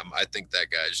of Lamb. I think that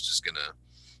guy's just gonna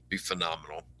be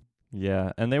phenomenal.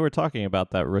 Yeah, and they were talking about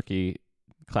that rookie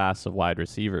class of wide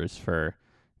receivers for,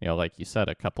 like you said,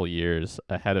 a couple years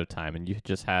ahead of time, and you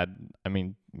just had,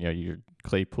 your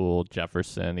Claypool,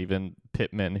 Jefferson, even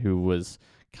Pittman, who was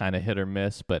kind of hit or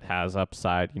miss but has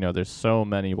upside. There's so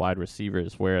many wide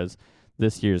receivers, whereas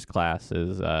this year's class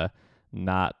is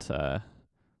not.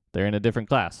 They're in a different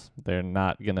class. They're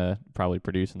not gonna probably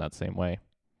produce in that same way.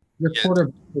 Your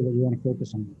quarterback that you want to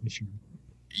focus on this year.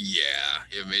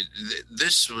 Yeah, I mean,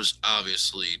 this was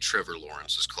obviously Trevor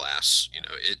Lawrence's class.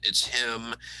 It's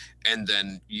him, and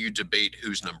then you debate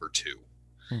who's number two.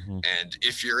 And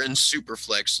if you're in super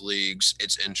flex leagues,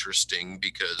 it's interesting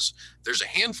because there's a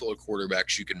handful of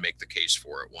quarterbacks you can make the case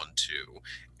for at 1-2,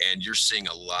 and you're seeing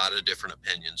a lot of different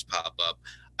opinions pop up.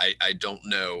 I don't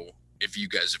know if you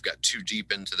guys have got too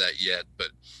deep into that yet, but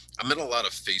I'm in a lot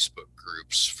of Facebook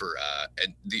groups for,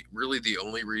 and the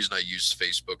only reason I use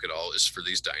Facebook at all is for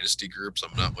these dynasty groups.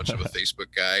 I'm not much of a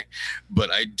Facebook guy, but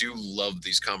I do love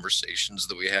these conversations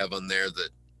that we have on there. That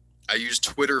I use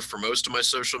Twitter for most of my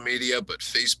social media, but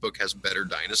Facebook has better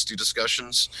dynasty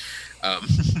discussions.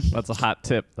 That's a hot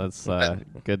tip. That's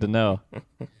good to know.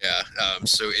 Yeah.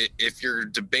 So if you're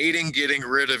debating getting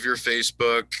rid of your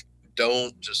Facebook,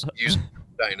 don't just use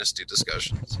dynasty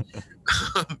discussions.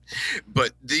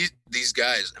 But these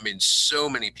guys, I mean, so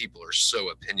many people are so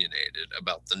opinionated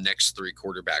about the next three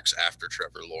quarterbacks after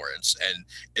Trevor Lawrence. And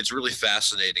it's really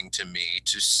fascinating to me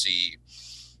to see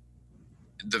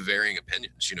the varying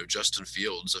opinions. Justin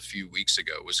Fields a few weeks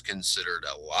ago was considered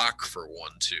a lock for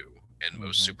 1-2 in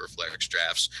most super flex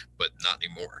drafts, but not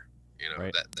anymore.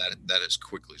 Right. that has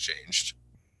quickly changed.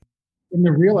 In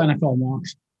the real NFL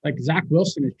mocks, like Zach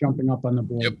Wilson is jumping up on the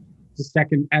board. Yep. The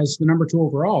second as the number 2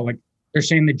 overall. Like they're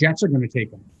saying the Jets are going to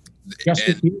take him.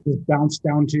 Justin Fields has bounced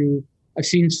down to, I've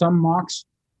seen some mocks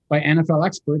by NFL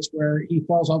experts where he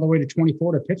falls all the way to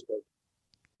 24 to Pittsburgh.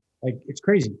 Like it's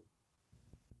crazy.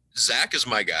 Zach is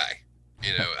my guy.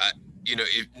 You know,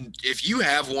 if you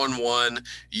have 1-1,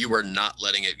 you are not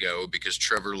letting it go because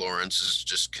Trevor Lawrence is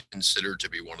just considered to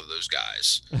be one of those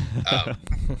guys.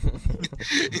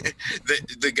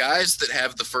 The guys that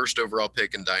have the first overall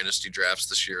pick in dynasty drafts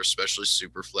this year, especially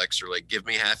Superflex, are like, give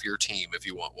me half your team if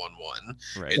you want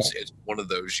 1-1. Right. It's one of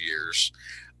those years.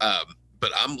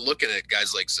 But I'm looking at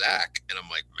guys like Zach, and I'm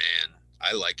like, man,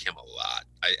 I like him a lot.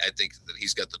 I think that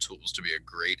he's got the tools to be a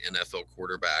great NFL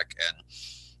quarterback, and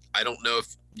I don't know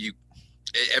if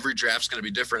every draft's going to be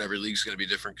different. Every league's going to be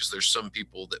different because there's some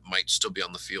people that might still be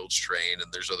on the Fields train,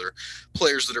 and there's other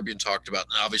players that are being talked about.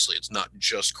 And obviously, it's not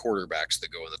just quarterbacks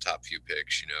that go in the top few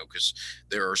picks, because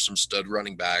there are some stud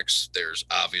running backs. There's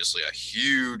obviously a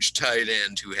huge tight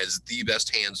end who has the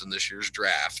best hands in this year's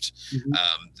draft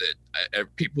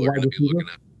that people are going to be looking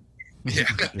at. Yeah,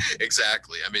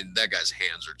 exactly. I mean, that guy's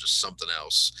hands are just something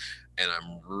else. And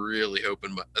I'm really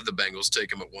hoping the Bengals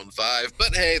take him at 1-5.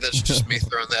 But hey, that's just me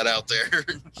throwing that out there.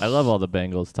 I love all the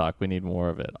Bengals talk. We need more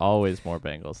of it. Always more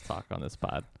Bengals talk on this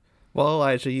pod. Well,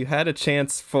 Elijah, you had a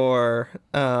chance for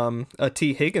a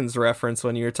T. Higgins reference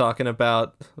when you were talking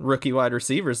about rookie wide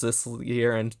receivers this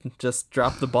year and just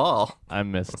dropped the ball. I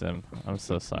missed him. I'm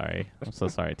so sorry. I'm so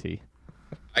sorry, T.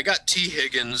 I got T.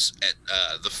 Higgins at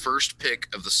the first pick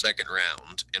of the second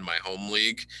round in my home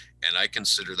league, and I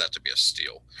consider that to be a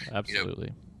steal.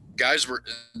 Absolutely. Guys were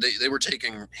they were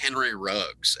taking Henry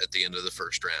Ruggs at the end of the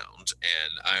first round,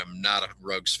 and I am not a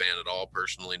Ruggs fan at all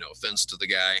personally. No offense to the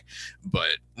guy,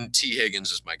 but T.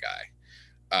 Higgins is my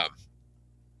guy.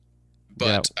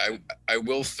 But yeah. I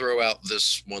will throw out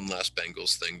this one last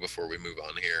Bengals thing before we move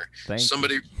on here.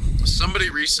 Somebody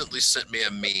recently sent me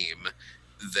a meme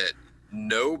that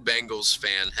no Bengals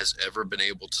fan has ever been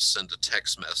able to send a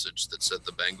text message that said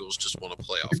the Bengals just won a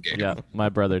playoff game. Yeah, my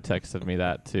brother texted me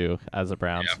that too as a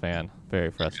Browns fan.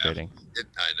 Very frustrating. Yeah,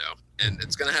 I know. And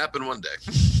it's going to happen one day.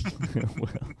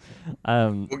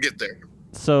 We'll get there.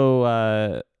 So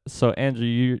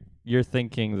Andrew, you're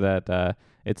thinking that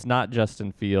it's not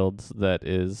Justin Fields that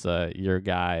is your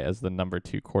guy as the number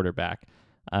 2 quarterback.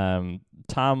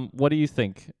 Tom, what do you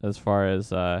think as far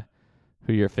as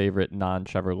who your favorite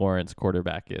non-Trevor Lawrence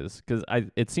quarterback is? Because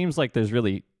it seems like there's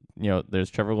really,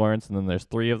 there's Trevor Lawrence and then there's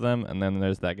 3 of them, and then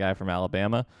there's that guy from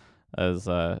Alabama as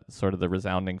sort of the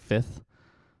resounding 5th.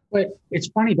 But it's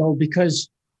funny though,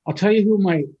 because I'll tell you who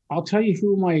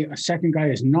my second guy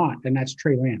is not, and that's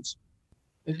Trey Lance.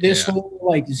 This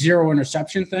whole zero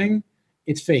interception thing,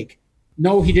 it's fake.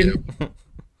 No, he didn't.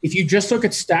 If you just look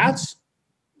at stats,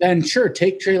 then sure,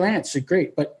 take Trey Lance, it's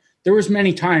great. But there was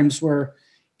many times where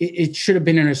it should have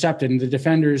been intercepted, and the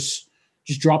defenders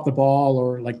just dropped the ball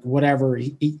or whatever.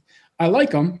 I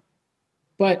like him,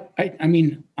 but I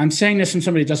mean, I'm saying this from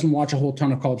somebody who doesn't watch a whole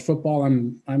ton of college football.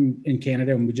 I'm in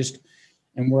Canada,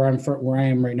 and where I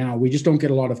am right now, we just don't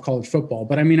get a lot of college football.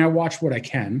 But I mean, I watch what I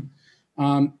can.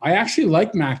 I actually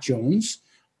like Mac Jones.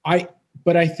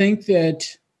 But I think that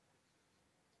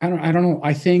I don't know.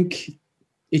 I think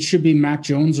it should be Mac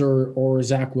Jones or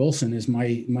Zach Wilson is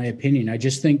my opinion. I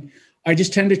just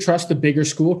tend to trust the bigger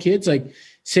school kids.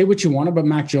 Say what you want about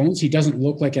Mac Jones. He doesn't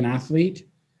look like an athlete,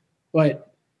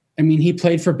 but I mean, he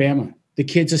played for Bama. The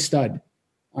kid's a stud.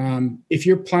 If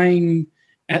you're playing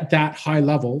at that high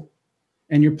level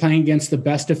and you're playing against the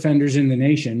best defenders in the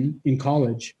nation in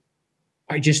college,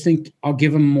 I just think I'll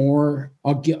give him more.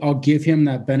 I'll give him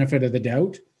that benefit of the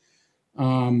doubt.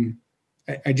 Bama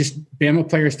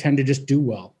players tend to just do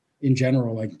well in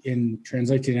general, in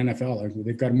translate to the NFL.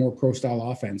 They've got a more pro style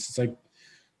offense. It's like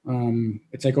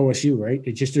OSU, right?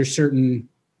 It just there's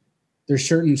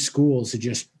certain schools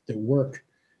that work.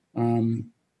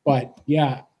 But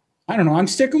yeah, I don't know. I'm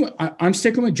sticking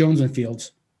with Jones and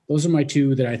Fields. Those are my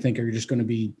 2 that I think are just going to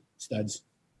be studs.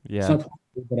 Yeah, but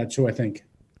that's who I think.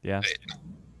 Yeah.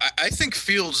 I think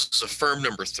Fields is a firm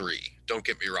number 3. Don't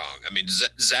get me wrong. I mean,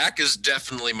 Zach is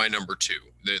definitely my number 2.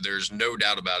 There's no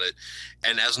doubt about it.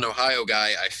 And as an Ohio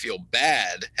guy, I feel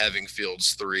bad having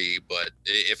Fields 3. But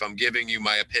if I'm giving you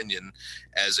my opinion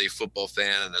as a football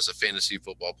fan and as a fantasy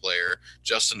football player,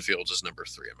 Justin Fields is number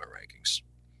 3 in my rankings.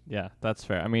 Yeah, that's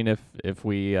fair. I mean, if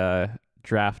we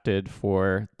drafted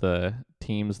for the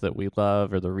teams that we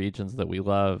love or the regions that we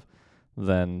love,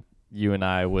 then you and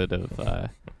I would have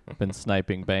been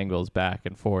sniping Bengals back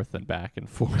and forth and back and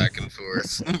forth. Back and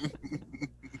forth.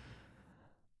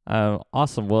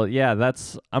 Awesome. Well, yeah,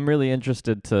 I'm really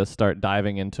interested to start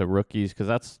diving into rookies because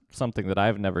that's something that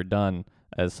I've never done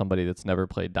as somebody that's never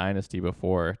played Dynasty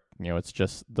before. It's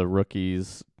just the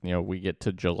rookies. We get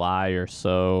to July or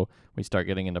so, we start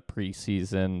getting into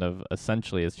preseason of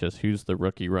essentially it's just who's the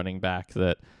rookie running back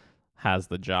that has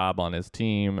the job on his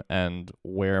team, and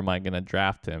where am I going to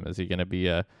draft him? Is he going to be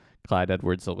a Clyde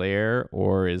Edwards-Helaire,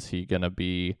 or is he going to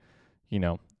be,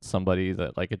 somebody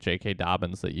that like a J.K.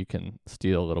 Dobbins that you can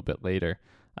steal a little bit later?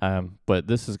 But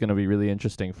this is going to be really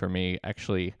interesting for me,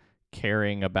 actually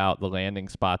caring about the landing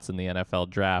spots in the NFL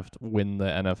draft when the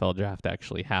NFL draft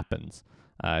actually happens.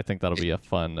 I think that'll be a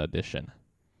fun addition.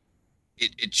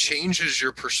 It changes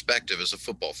your perspective as a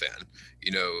football fan.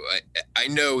 I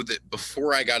know that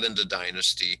before I got into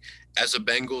Dynasty, as a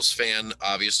Bengals fan,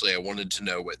 obviously I wanted to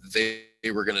know what they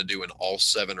were going to do in all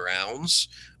 7 rounds.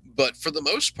 But for the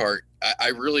most part, I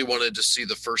really wanted to see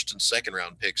the first and second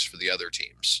round picks for the other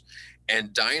teams.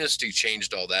 And Dynasty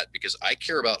changed all that because I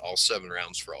care about all 7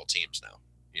 rounds for all teams now.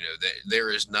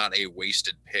 There is not a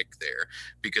wasted pick there,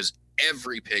 because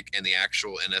every pick in the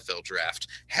actual NFL draft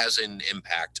has an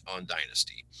impact on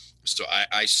Dynasty. So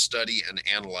I study and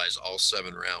analyze all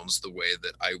 7 rounds the way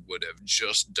that I would have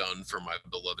just done for my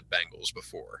beloved Bengals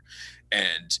before.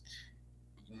 And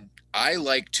I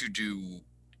like to do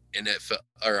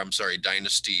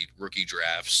Dynasty rookie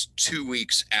drafts 2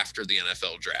 weeks after the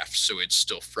NFL draft, so it's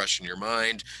still fresh in your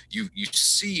mind. You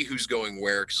see who's going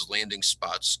where, because landing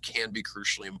spots can be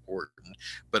crucially important.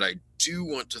 But I do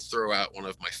want to throw out one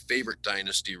of my favorite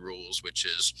Dynasty rules, which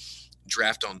is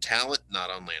draft on talent, not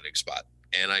on landing spot.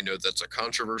 And I know that's a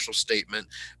controversial statement,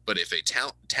 but if a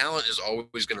talent is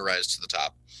always going to rise to the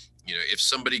top. If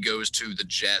somebody goes to the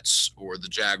Jets or the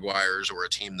Jaguars or a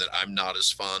team that I'm not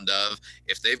as fond of,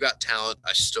 if they've got talent,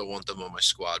 I still want them on my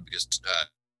squad, because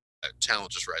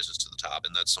talent just rises to the top.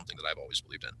 And that's something that I've always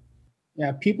believed in.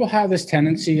 Yeah, people have this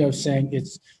tendency of saying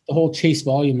it's the whole chase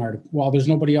volume article. Well, there's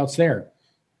nobody else there.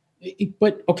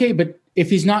 But if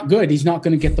he's not good, he's not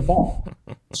going to get the ball.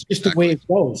 It's just the way it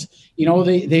goes.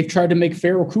 They've tried to make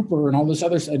Pharaoh Cooper and all this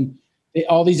other, and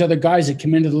all these other guys that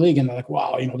come into the league and they're like,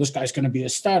 wow, this guy's going to be a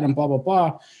stud and blah, blah,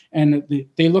 blah. And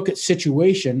they look at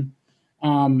situation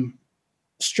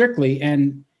strictly,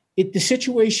 and the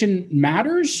situation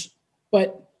matters,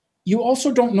 but you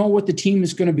also don't know what the team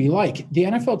is going to be like. The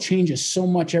NFL changes so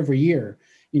much every year.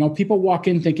 People walk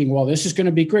in thinking, well, this is going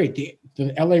to be great.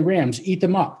 The LA Rams, eat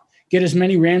them up. Get as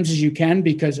many Rams as you can,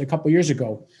 because a couple years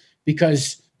ago,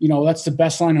 because, that's the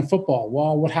best line in football.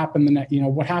 Well, what happened that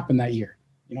year?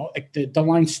 The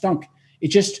line stunk. It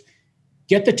just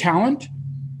get the talent,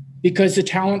 because the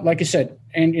talent, like I said,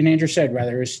 and Andrew said,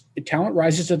 rather, is the talent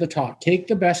rises to the top. Take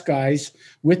the best guys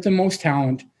with the most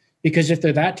talent, because if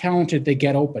they're that talented, they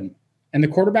get open. And the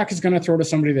quarterback is going to throw to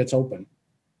somebody that's open.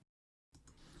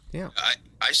 Yeah.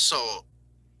 I saw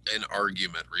an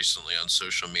argument recently on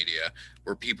social media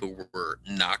where people were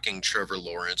knocking Trevor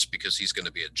Lawrence because he's going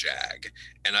to be a Jag.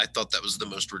 And I thought that was the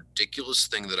most ridiculous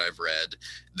thing that I've read.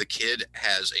 The kid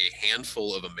has a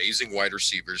handful of amazing wide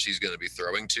receivers he's going to be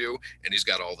throwing to, and he's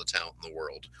got all the talent in the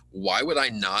world. Why would I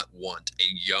not want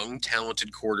a young,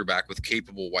 talented quarterback with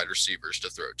capable wide receivers to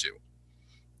throw to?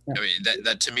 I mean,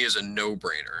 that to me is a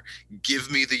no-brainer.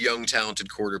 Give me the young,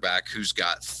 talented quarterback who's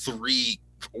got 3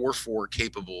 or 4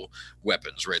 capable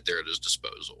weapons right there at his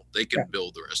disposal. They can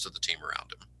build the rest of the team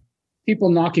around him. People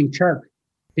knocking Chark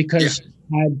because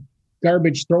he had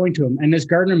garbage throwing to him. And this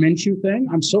Gardner Minshew thing,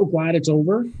 I'm so glad it's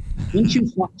over.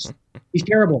 Minshew sucks. He's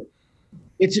terrible.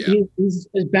 He's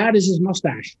as bad as his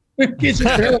mustache. It's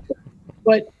terrible.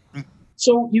 But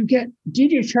so you get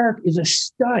DJ Chark is a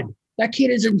stud. That kid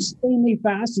is insanely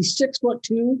fast. He's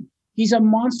 6'2". He's a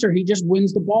monster. He just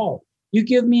wins the ball. You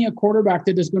give me a quarterback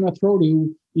that is going to throw to,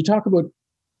 you talk about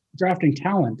drafting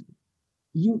talent.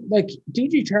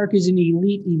 DJ Chark is an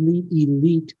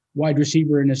elite wide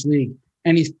receiver in this league.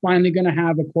 And he's finally going to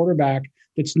have a quarterback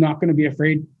that's not going to be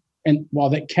afraid, and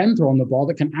that can throw him the ball,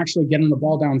 that can actually get him the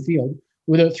ball downfield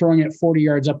without throwing it 40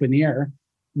 yards up in the air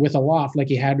with a loft like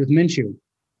he had with Minshew.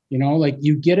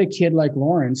 You get a kid like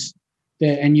Lawrence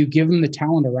and you give him the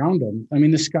talent around him. I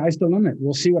mean, the sky's the limit.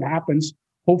 We'll see what happens.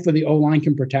 Hopefully the O-line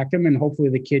can protect him, and hopefully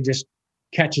the kid just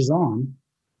catches on.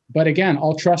 But again,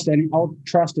 I'll trust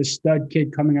a stud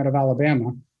kid coming out of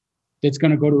Alabama that's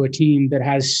going to go to a team that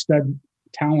has stud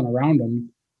talent around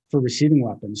him for receiving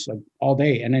weapons all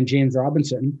day. And then James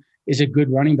Robinson is a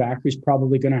good running back who's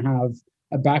probably going to have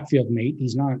a backfield mate.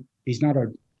 He's not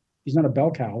a bell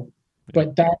cow,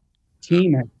 but that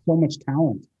team has so much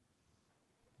talent.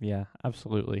 Yeah,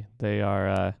 absolutely. They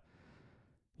are.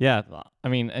 Yeah, I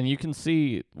mean, and you can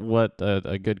see what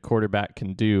a good quarterback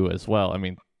can do as well. I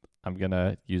mean, I'm going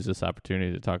to use this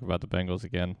opportunity to talk about the Bengals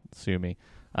again. Sue me.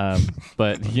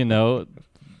 But,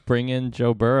 bring in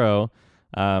Joe Burrow,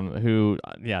 who,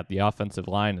 the offensive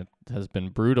line has been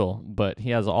brutal, but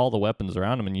he has all the weapons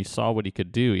around him, and you saw what he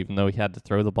could do, even though he had to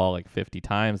throw the ball like 50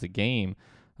 times a game.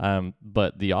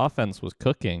 But the offense was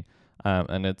cooking,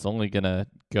 and it's only going to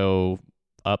go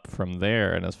up from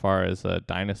there. And as far as a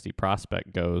dynasty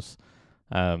prospect goes,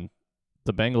 the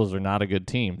Bengals are not a good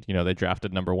team. You know, they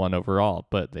drafted number 1 overall,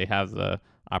 but they have the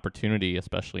opportunity,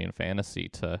 especially in fantasy,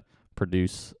 to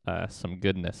produce some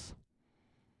goodness.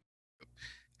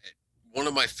 One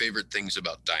of my favorite things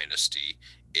about Dynasty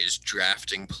is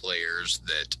drafting players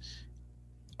that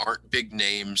aren't big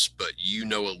names, but you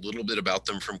know a little bit about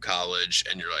them from college,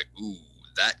 and you're like, ooh,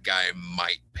 that guy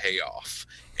might pay off.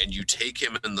 And you take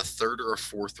him in the 3rd or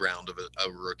 4th round of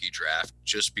a rookie draft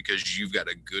just because you've got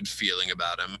a good feeling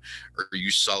about him, or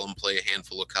you saw him play a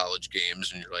handful of college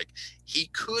games, and you're like, he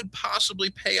could possibly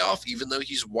pay off even though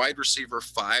he's wide receiver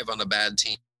 5 on a bad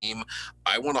team.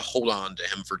 I want to hold on to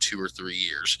him for 2 or 3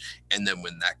 years. And then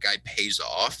when that guy pays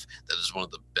off, that is one of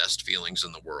the best feelings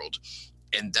in the world.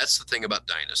 And that's the thing about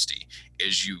Dynasty,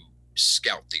 is you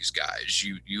scout these guys.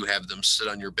 You have them sit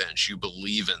on your bench. You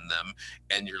believe in them.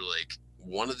 And you're like,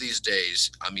 one of these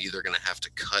days, I'm either going to have to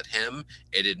cut him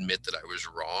and admit that I was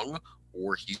wrong,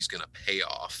 or he's going to pay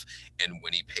off. And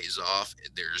when he pays off,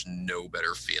 there's no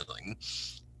better feeling.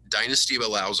 Dynasty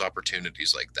allows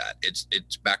opportunities like that.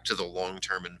 It's back to the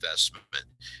long-term investment.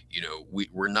 You know,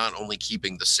 we're not only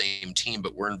keeping the same team,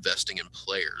 but we're investing in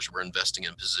players. We're investing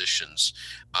in positions.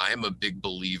 I am a big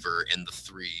believer in the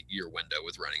 3-year window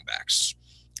with running backs.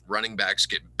 Running backs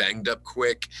get banged up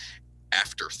quick.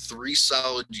 After 3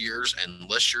 solid years,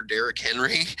 unless you're Derrick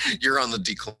Henry, you're on the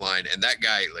decline. And that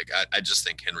guy, like, I just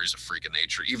think Henry's a freak of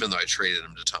nature, even though I traded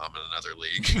him to Tom in another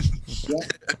league.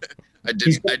 I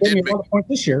did make a lot of points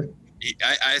this year.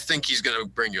 I think he's going to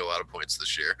bring you a lot of points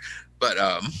this year. But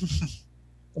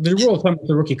the rule of thumb is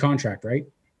the rookie contract, right?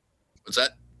 What's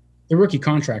that? The rookie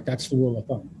contract. That's the rule of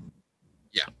thumb.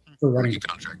 Yeah. For running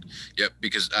contract. Yep,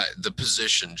 because the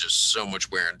position, just so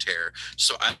much wear and tear.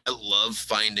 So I love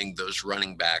finding those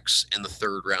running backs in the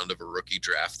 3rd round of a rookie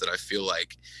draft that I feel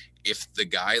like if the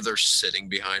guy they're sitting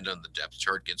behind on the depth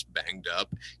chart gets banged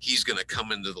up, he's going to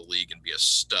come into the league and be a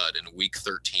stud in week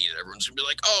 13. And everyone's going to be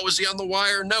like, oh, is he on the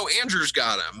wire? No, Andrew's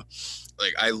got him.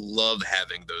 Like, I love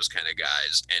having those kind of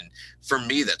guys. And for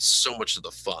me, that's so much of the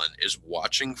fun, is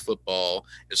watching football,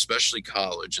 especially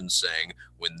college, and saying,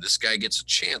 when this guy gets a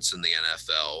chance in the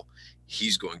NFL,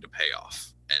 he's going to pay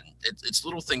off. And it's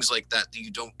little things like that you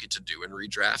don't get to do in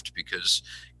redraft, because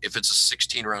if it's a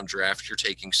 16-round draft, you're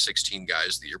taking 16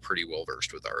 guys that you're pretty well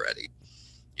versed with already.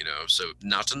 You know, so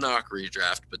not to knock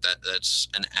redraft, but that's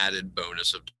an added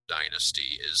bonus of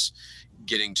Dynasty, is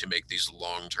getting to make these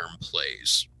long-term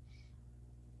plays.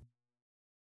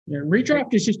 Yeah,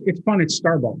 redraft is it's fun. It's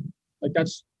starball. Like,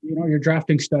 that's, you know, you're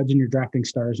drafting studs and you're drafting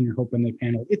stars and you're hoping they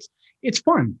pan out. It's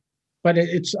fun, but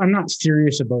I'm not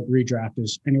serious about redraft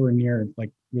as anywhere near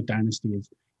like with Dynasty is.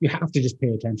 You have to just pay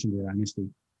attention to Dynasty.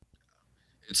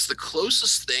 It's the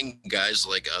closest thing guys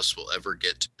like us will ever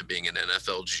get to being an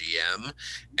NFL GM.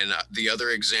 And the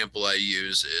other example I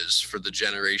use is for the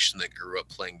generation that grew up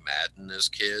playing Madden as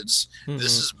kids. Mm-hmm.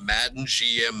 This is Madden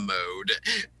GM mode,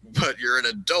 but you're an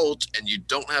adult and you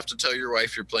don't have to tell your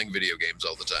wife you're playing video games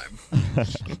all the time.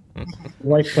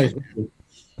 Wife plays.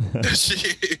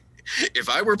 If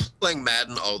I were playing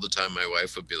Madden all the time, my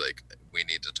wife would be like, we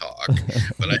need to talk.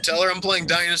 But I tell her I'm playing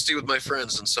Dynasty with my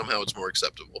friends, and somehow it's more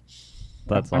acceptable.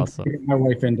 That's awesome. Get my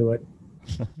wife into it.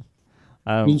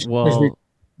 Well,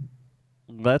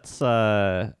 let's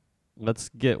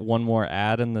get one more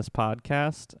ad in this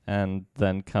podcast and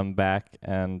then come back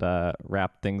and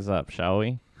wrap things up, shall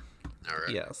we? All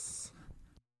right. Yes.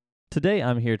 Today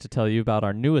I'm here to tell you about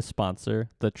our newest sponsor,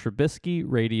 the Trubisky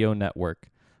Radio Network.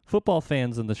 Football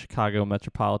fans in the Chicago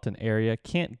metropolitan area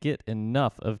can't get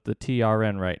enough of the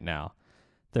TRN right now.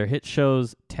 Their hit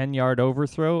shows 10-Yard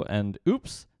Overthrow and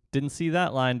Oops, Didn't See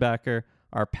That Linebacker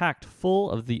are packed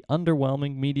full of the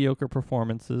underwhelming, mediocre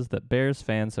performances that Bears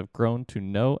fans have grown to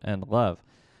know and love.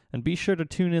 And be sure to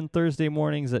tune in Thursday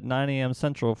mornings at 9 a.m.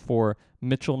 Central for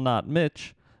Mitchell Not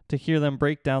Mitch to hear them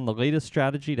break down the latest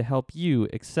strategy to help you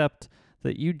accept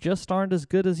that you just aren't as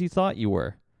good as you thought you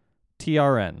were.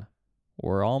 TRN.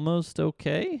 We're almost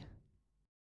okay?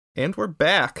 And we're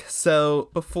back. So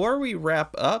before we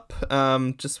wrap up,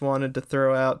 just wanted to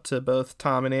throw out to both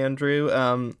Tom and Andrew,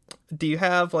 do you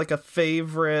have like a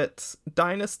favorite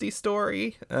Dynasty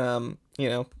story?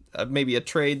 Maybe a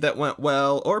trade that went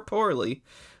well or poorly,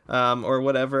 or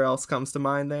whatever else comes to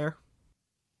mind there?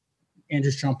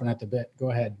 Andrew's chomping at the bit. Go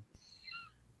ahead.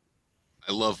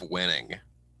 I love winning.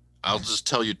 I'll just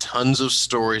tell you tons of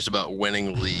stories about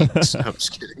winning leagues. No, I'm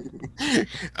just kidding.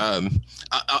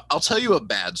 I'll tell you a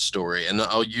bad story, and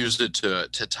I'll use it to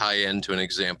tie into an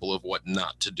example of what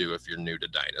not to do if you're new to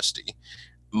Dynasty.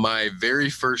 my very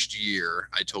first year,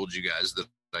 I told you guys that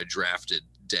I drafted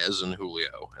Dez and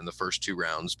Julio in the first 2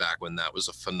 rounds back when that was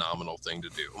a phenomenal thing to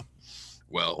do.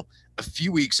 Well, a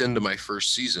few weeks into my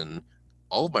first season,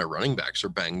 all of my running backs are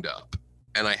banged up.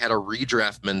 And I had a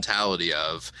redraft mentality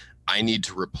of, I need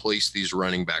to replace these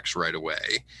running backs right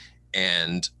away.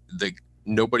 And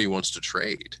nobody wants to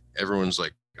trade. Everyone's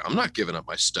like, I'm not giving up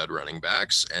my stud running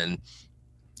backs. And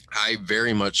I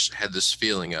very much had this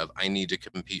feeling of, I need to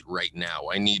compete right now.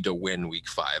 I need to win week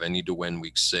 5. I need to win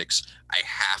week 6. I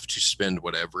have to spend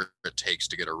whatever it takes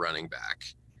to get a running back.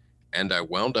 And I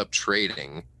wound up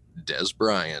trading Dez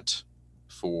Bryant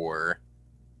for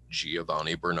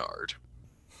Giovanni Bernard.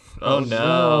 Oh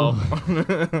no.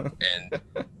 And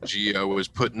Gio was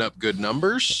putting up good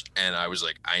numbers, and I was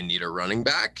like, I need a running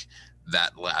back.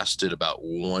 That lasted about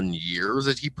 1 year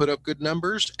that he put up good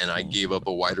numbers, and I gave up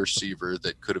a wide receiver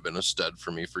that could have been a stud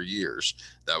for me for years.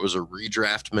 That was a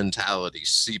redraft mentality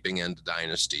seeping into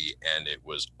Dynasty, and it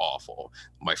was awful.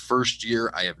 My first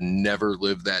year, I have never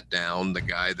lived that down. The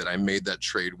guy that I made that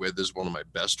trade with is one of my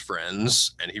best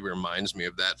friends, and he reminds me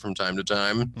of that from time to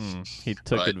time. He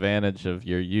took advantage of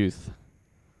your youth.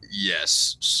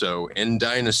 Yes. So in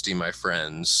Dynasty, my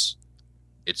friends,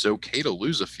 it's okay to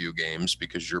lose a few games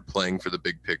because you're playing for the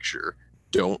big picture.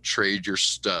 Don't trade your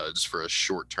studs for a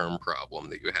short-term problem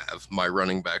that you have. My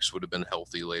running backs would have been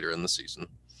healthy later in the season.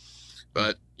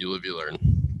 But you live, you learn.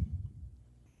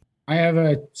 I have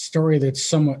a story that's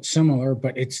somewhat similar,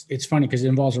 but it's funny because it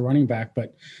involves a running back.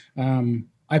 But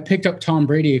I picked up Tom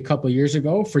Brady a couple of years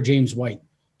ago for James White,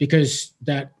 because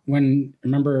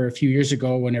remember a few years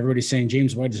ago when everybody's saying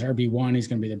James White is RB1, he's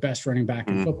going to be the best running back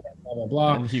in football, blah, blah,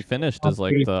 blah. And he finished as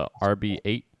like the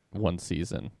RB8 one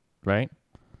season, right?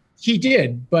 He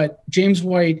did, but James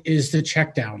White is the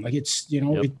check down. Like it's,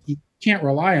 you can't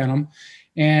rely on him.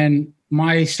 And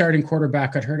my starting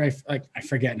quarterback got hurt. I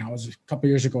forget now. It was a couple of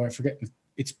years ago. I forget.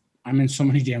 I'm in so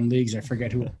many damn leagues. I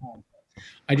forget who.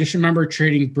 I just remember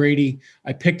trading Brady.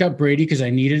 I picked up Brady because I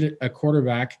needed a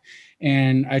quarterback,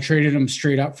 and I traded him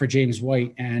straight up for James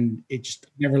White, and it just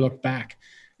never looked back.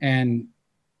 And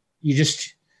you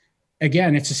just,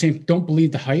 again, it's the same. Don't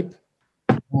believe the hype.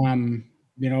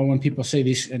 When people say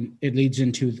these, and it leads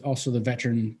into also the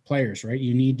veteran players, right?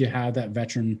 You need to have that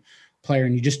veteran player,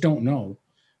 and you just don't know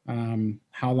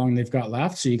how long they've got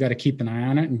left. So you got to keep an eye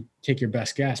on it and take your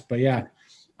best guess. But yeah,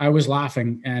 I was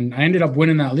laughing, and I ended up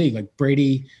winning that league, like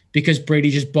Brady, because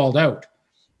Brady just balled out,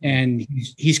 and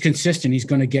he's consistent. He's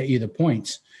going to get you the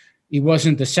points. He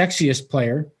wasn't the sexiest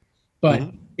player, but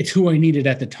it's who I needed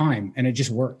at the time, and it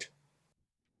just worked.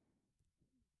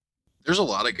 There's a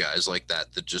lot of guys like that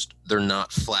they're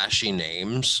not flashy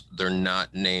names. They're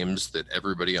not names that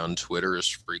everybody on Twitter is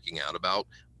freaking out about,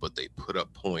 but they put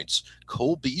up points.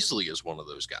 Cole Beasley is one of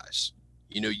those guys.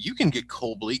 You can get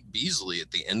Cole Beasley at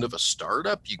the end of a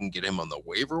startup. You can get him on the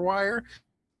waiver wire.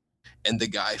 And the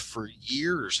guy for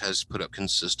years has put up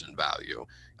consistent value.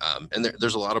 And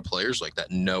there's a lot of players like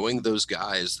that, knowing those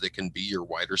guys that can be your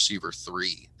wide receiver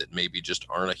 3 that maybe just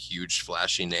aren't a huge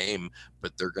flashy name,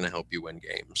 but they're going to help you win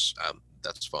games.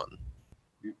 That's fun.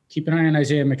 Keep an eye on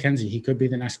Isaiah McKenzie. He could be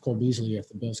the next Cole Beasley if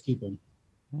the Bills keep him.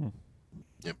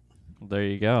 Yep. There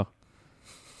you go.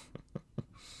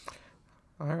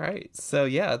 All right. So,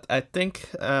 yeah, I think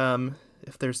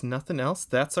if there's nothing else,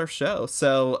 that's our show.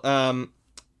 So,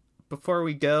 before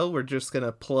we go, we're just going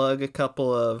to plug a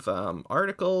couple of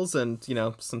articles and,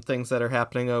 some things that are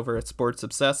happening over at Sports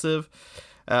Obsessive.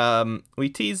 We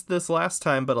teased this last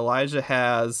time, but Elijah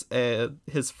has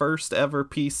his first ever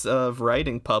piece of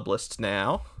writing published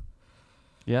now.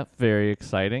 Yep, very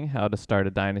exciting. How to start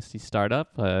a dynasty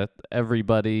startup.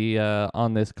 Everybody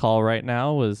on this call right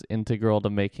now was integral to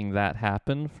making that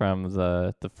happen, from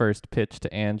the first pitch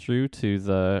to Andrew, to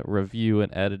the review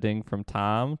and editing from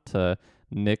Tom, to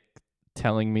Nick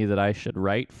telling me that I should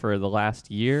write for the last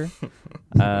year.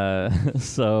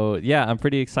 So, yeah, I'm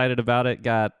pretty excited about it.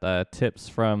 Got tips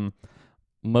from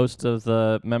most of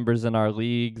the members in our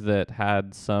league that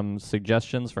had some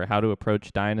suggestions for how to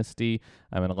approach Dynasty.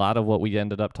 And a lot of what we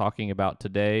ended up talking about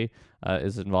today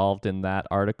is involved in that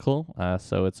article.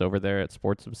 So it's over there at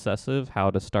Sports Obsessive, How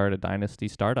to Start a Dynasty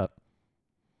Startup.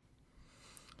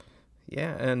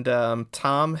 Yeah, and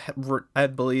Tom, I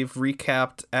believe,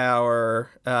 recapped our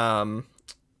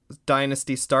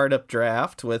Dynasty Startup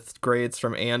Draft with grades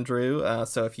from Andrew.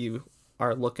 So if you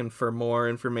are looking for more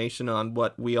information on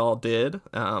what we all did,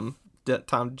 Tom,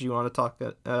 do you want to talk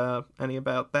any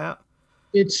about that?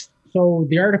 So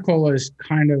the article is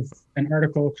kind of an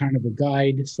article, kind of a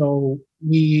guide. So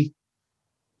we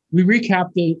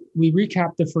recapped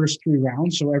the first 3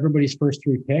 rounds, so everybody's first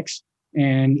 3 picks,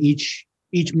 and each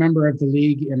each member of the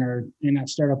league in that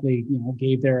startup league,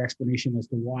 gave their explanation as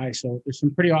to why. So there's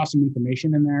some pretty awesome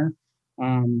information in there.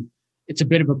 It's a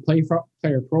bit of a player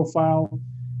profile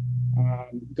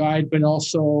guide, but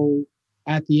also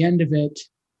at the end of it,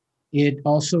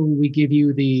 we give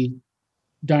you the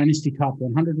Dynasty Top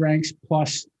 100 ranks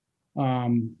plus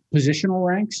positional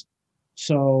ranks.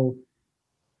 So,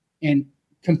 and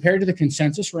compared to the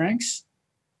consensus ranks,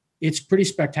 it's pretty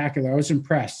spectacular. I was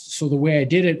impressed. So the way I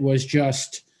did it was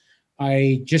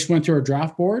I just went through a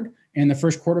draft board, and the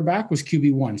first quarterback was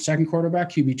QB1, second quarterback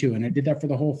QB2, and I did that for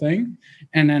the whole thing.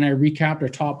 And then I recapped our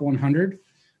top 100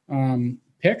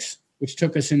 picks, which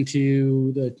took us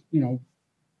into the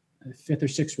fifth or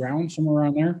sixth round, somewhere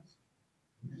around there.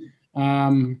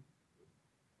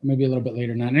 Maybe a little bit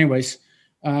later than that. Anyways,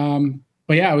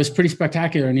 but yeah, it was pretty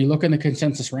spectacular. And you look in the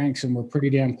consensus ranks, and we're pretty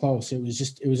damn close. It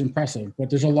was impressive. But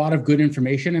there's a lot of good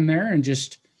information in there, and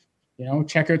just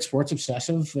check out Sports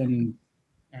Obsessive and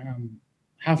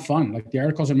have fun. Like, the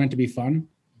articles are meant to be fun.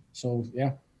 So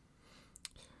yeah.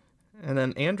 And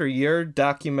then Andrew, you're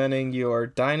documenting your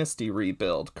Dynasty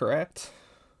rebuild, correct?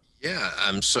 Yeah.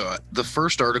 So the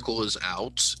first article is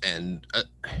out, and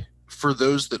for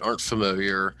those that aren't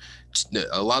familiar,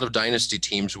 a lot of Dynasty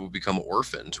teams will become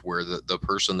orphaned, where the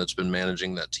person that's been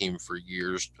managing that team for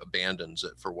years abandons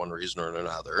it for one reason or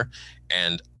another.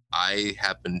 And I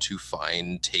happen to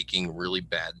find taking really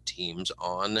bad teams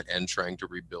on and trying to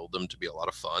rebuild them to be a lot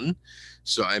of fun.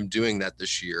 So I'm doing that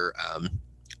this year.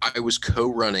 I was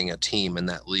co-running a team in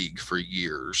that league for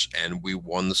years, and we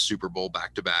won the Super Bowl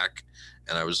back-to-back.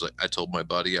 And I told my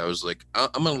buddy, I was like,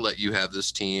 I'm going to let you have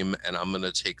this team, and I'm going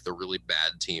to take the really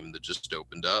bad team that just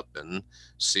opened up and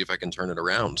see if I can turn it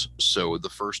around. So the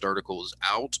first article is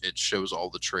out. It shows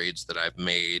all the trades that I've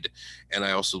made. And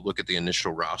I also look at the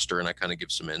initial roster, and I kind of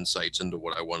give some insights into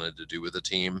what I wanted to do with the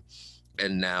team.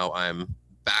 And now I'm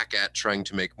back at trying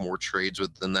to make more trades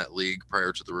within that league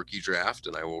prior to the rookie draft,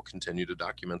 and I will continue to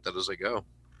document that as I go.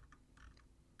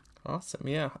 Awesome,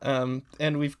 yeah.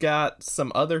 And we've got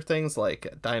some other things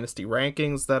like Dynasty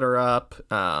rankings that are up.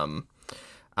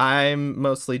 I'm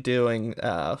mostly doing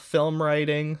film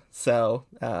writing, so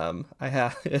I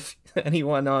have, if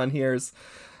anyone on here is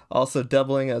also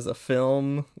doubling as a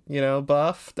film,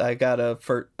 buff, I got a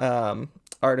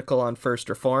article on First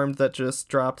Reformed that just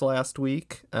dropped last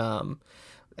week.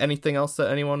 Anything else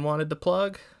that anyone wanted to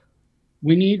plug?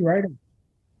 We need writing.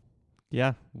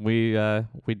 Yeah, we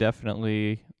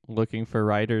definitely looking for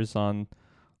writers on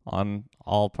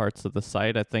all parts of the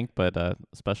site, I think, but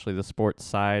especially the sports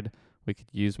side. We could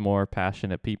use more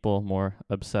passionate people, more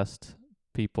obsessed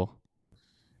people.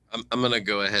 I'm going to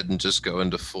go ahead and just go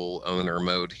into full owner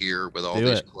mode here with all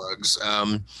these plugs.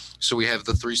 So we have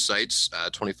the three sites,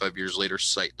 25 years later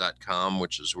site.com,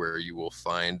 which is where you will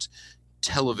find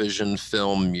television,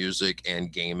 film, music,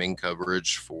 and gaming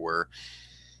coverage for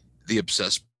the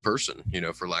obsessed person,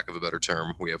 for lack of a better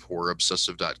term. We have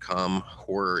horrorobsessive.com.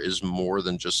 Horror is more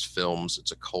than just films,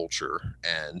 it's a culture,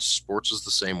 and sports is the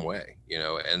same way,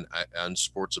 and on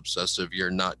Sports Obsessive,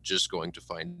 you're not just going to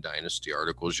find Dynasty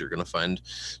articles, you're going to find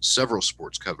several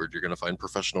sports covered, you're going to find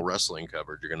professional wrestling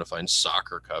covered, you're going to find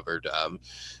soccer covered,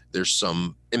 there's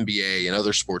some NBA and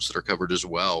other sports that are covered as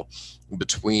well.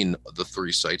 Between the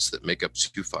three sites that make up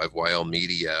 25YL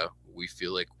Media, we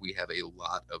feel like we have a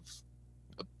lot of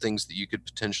things that you could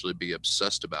potentially be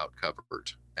obsessed about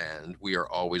covered, and we are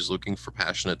always looking for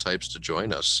passionate types to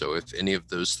join us. So if any of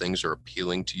those things are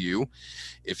appealing to you,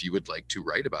 if you would like to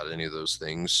write about any of those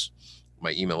things,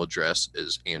 my email address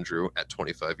is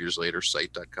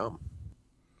andrew@25yearslatersite.com.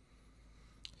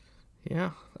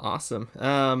 Yeah,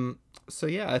 awesome. So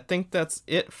yeah, I think that's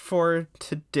it for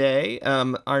today.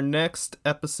 Our next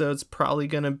episode's probably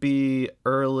going to be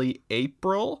early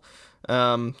April.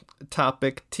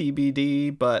 Topic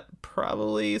TBD, but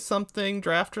probably something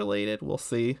draft related. We'll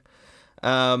see.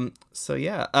 So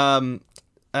yeah,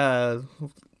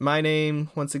 my name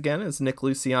once again is Nick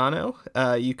Luciano.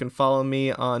 You can follow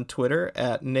me on Twitter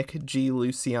at Nick G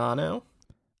Luciano.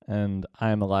 And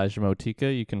I'm Elijah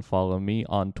Motika. You can follow me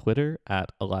on Twitter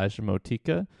at Elijah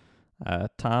Motika.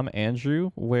 Tom,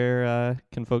 Andrew, where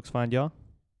can folks find y'all?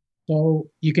 So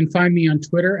you can find me on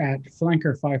Twitter at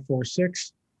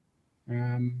Flanker546.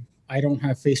 I don't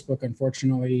have Facebook,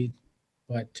 unfortunately,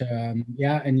 but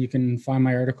yeah, and you can find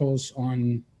my articles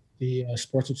on the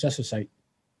Sports Obsessive site.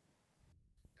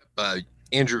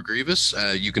 Andrew Grievous,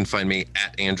 you can find me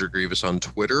at Andrew Grievous on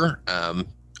Twitter.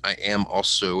 I am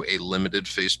also a limited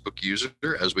Facebook user,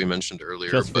 as we mentioned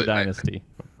earlier. Just for Dynasty.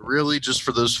 really just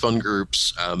for those fun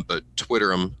groups, but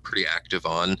Twitter I'm pretty active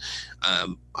on.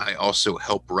 I also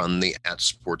help run the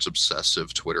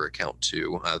 @SportsObsessive Twitter account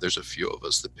too. There's a few of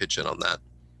us that pitch in on that.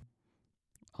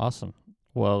 Awesome.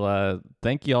 Well,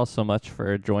 thank you all so much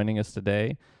for joining us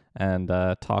today and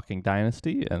talking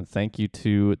Dynasty, and thank you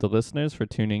to the listeners for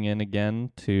tuning in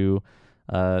again to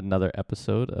another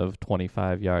episode of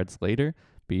 25 Yards Later.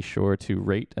 Be sure to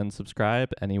rate and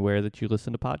subscribe anywhere that you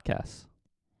listen to podcasts.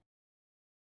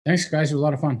 Thanks, guys. It was a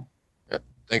lot of fun. Yeah.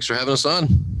 Thanks for having us on.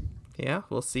 Yeah,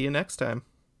 we'll see you next time.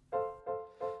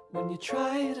 When you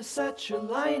try to set your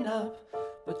lineup,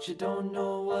 but you don't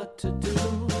know what to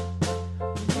do,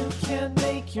 you can't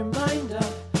make your mind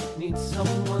up, need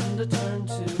someone to turn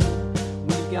to.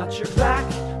 We've got your back,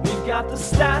 we've got the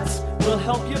stats, we'll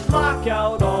help you block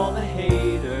out all the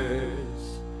haters.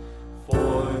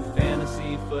 For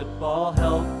fantasy football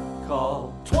help,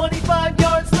 call 25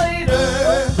 yards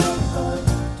later.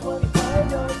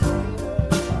 25 yards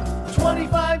later.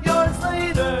 25 yards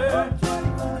later.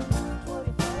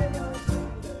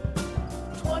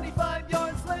 25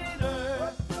 yards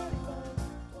later.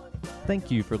 Thank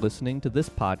you for listening to this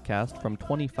podcast from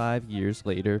 25 Years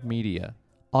Later Media.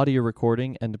 Audio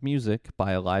recording and music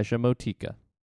by Elijah Motika.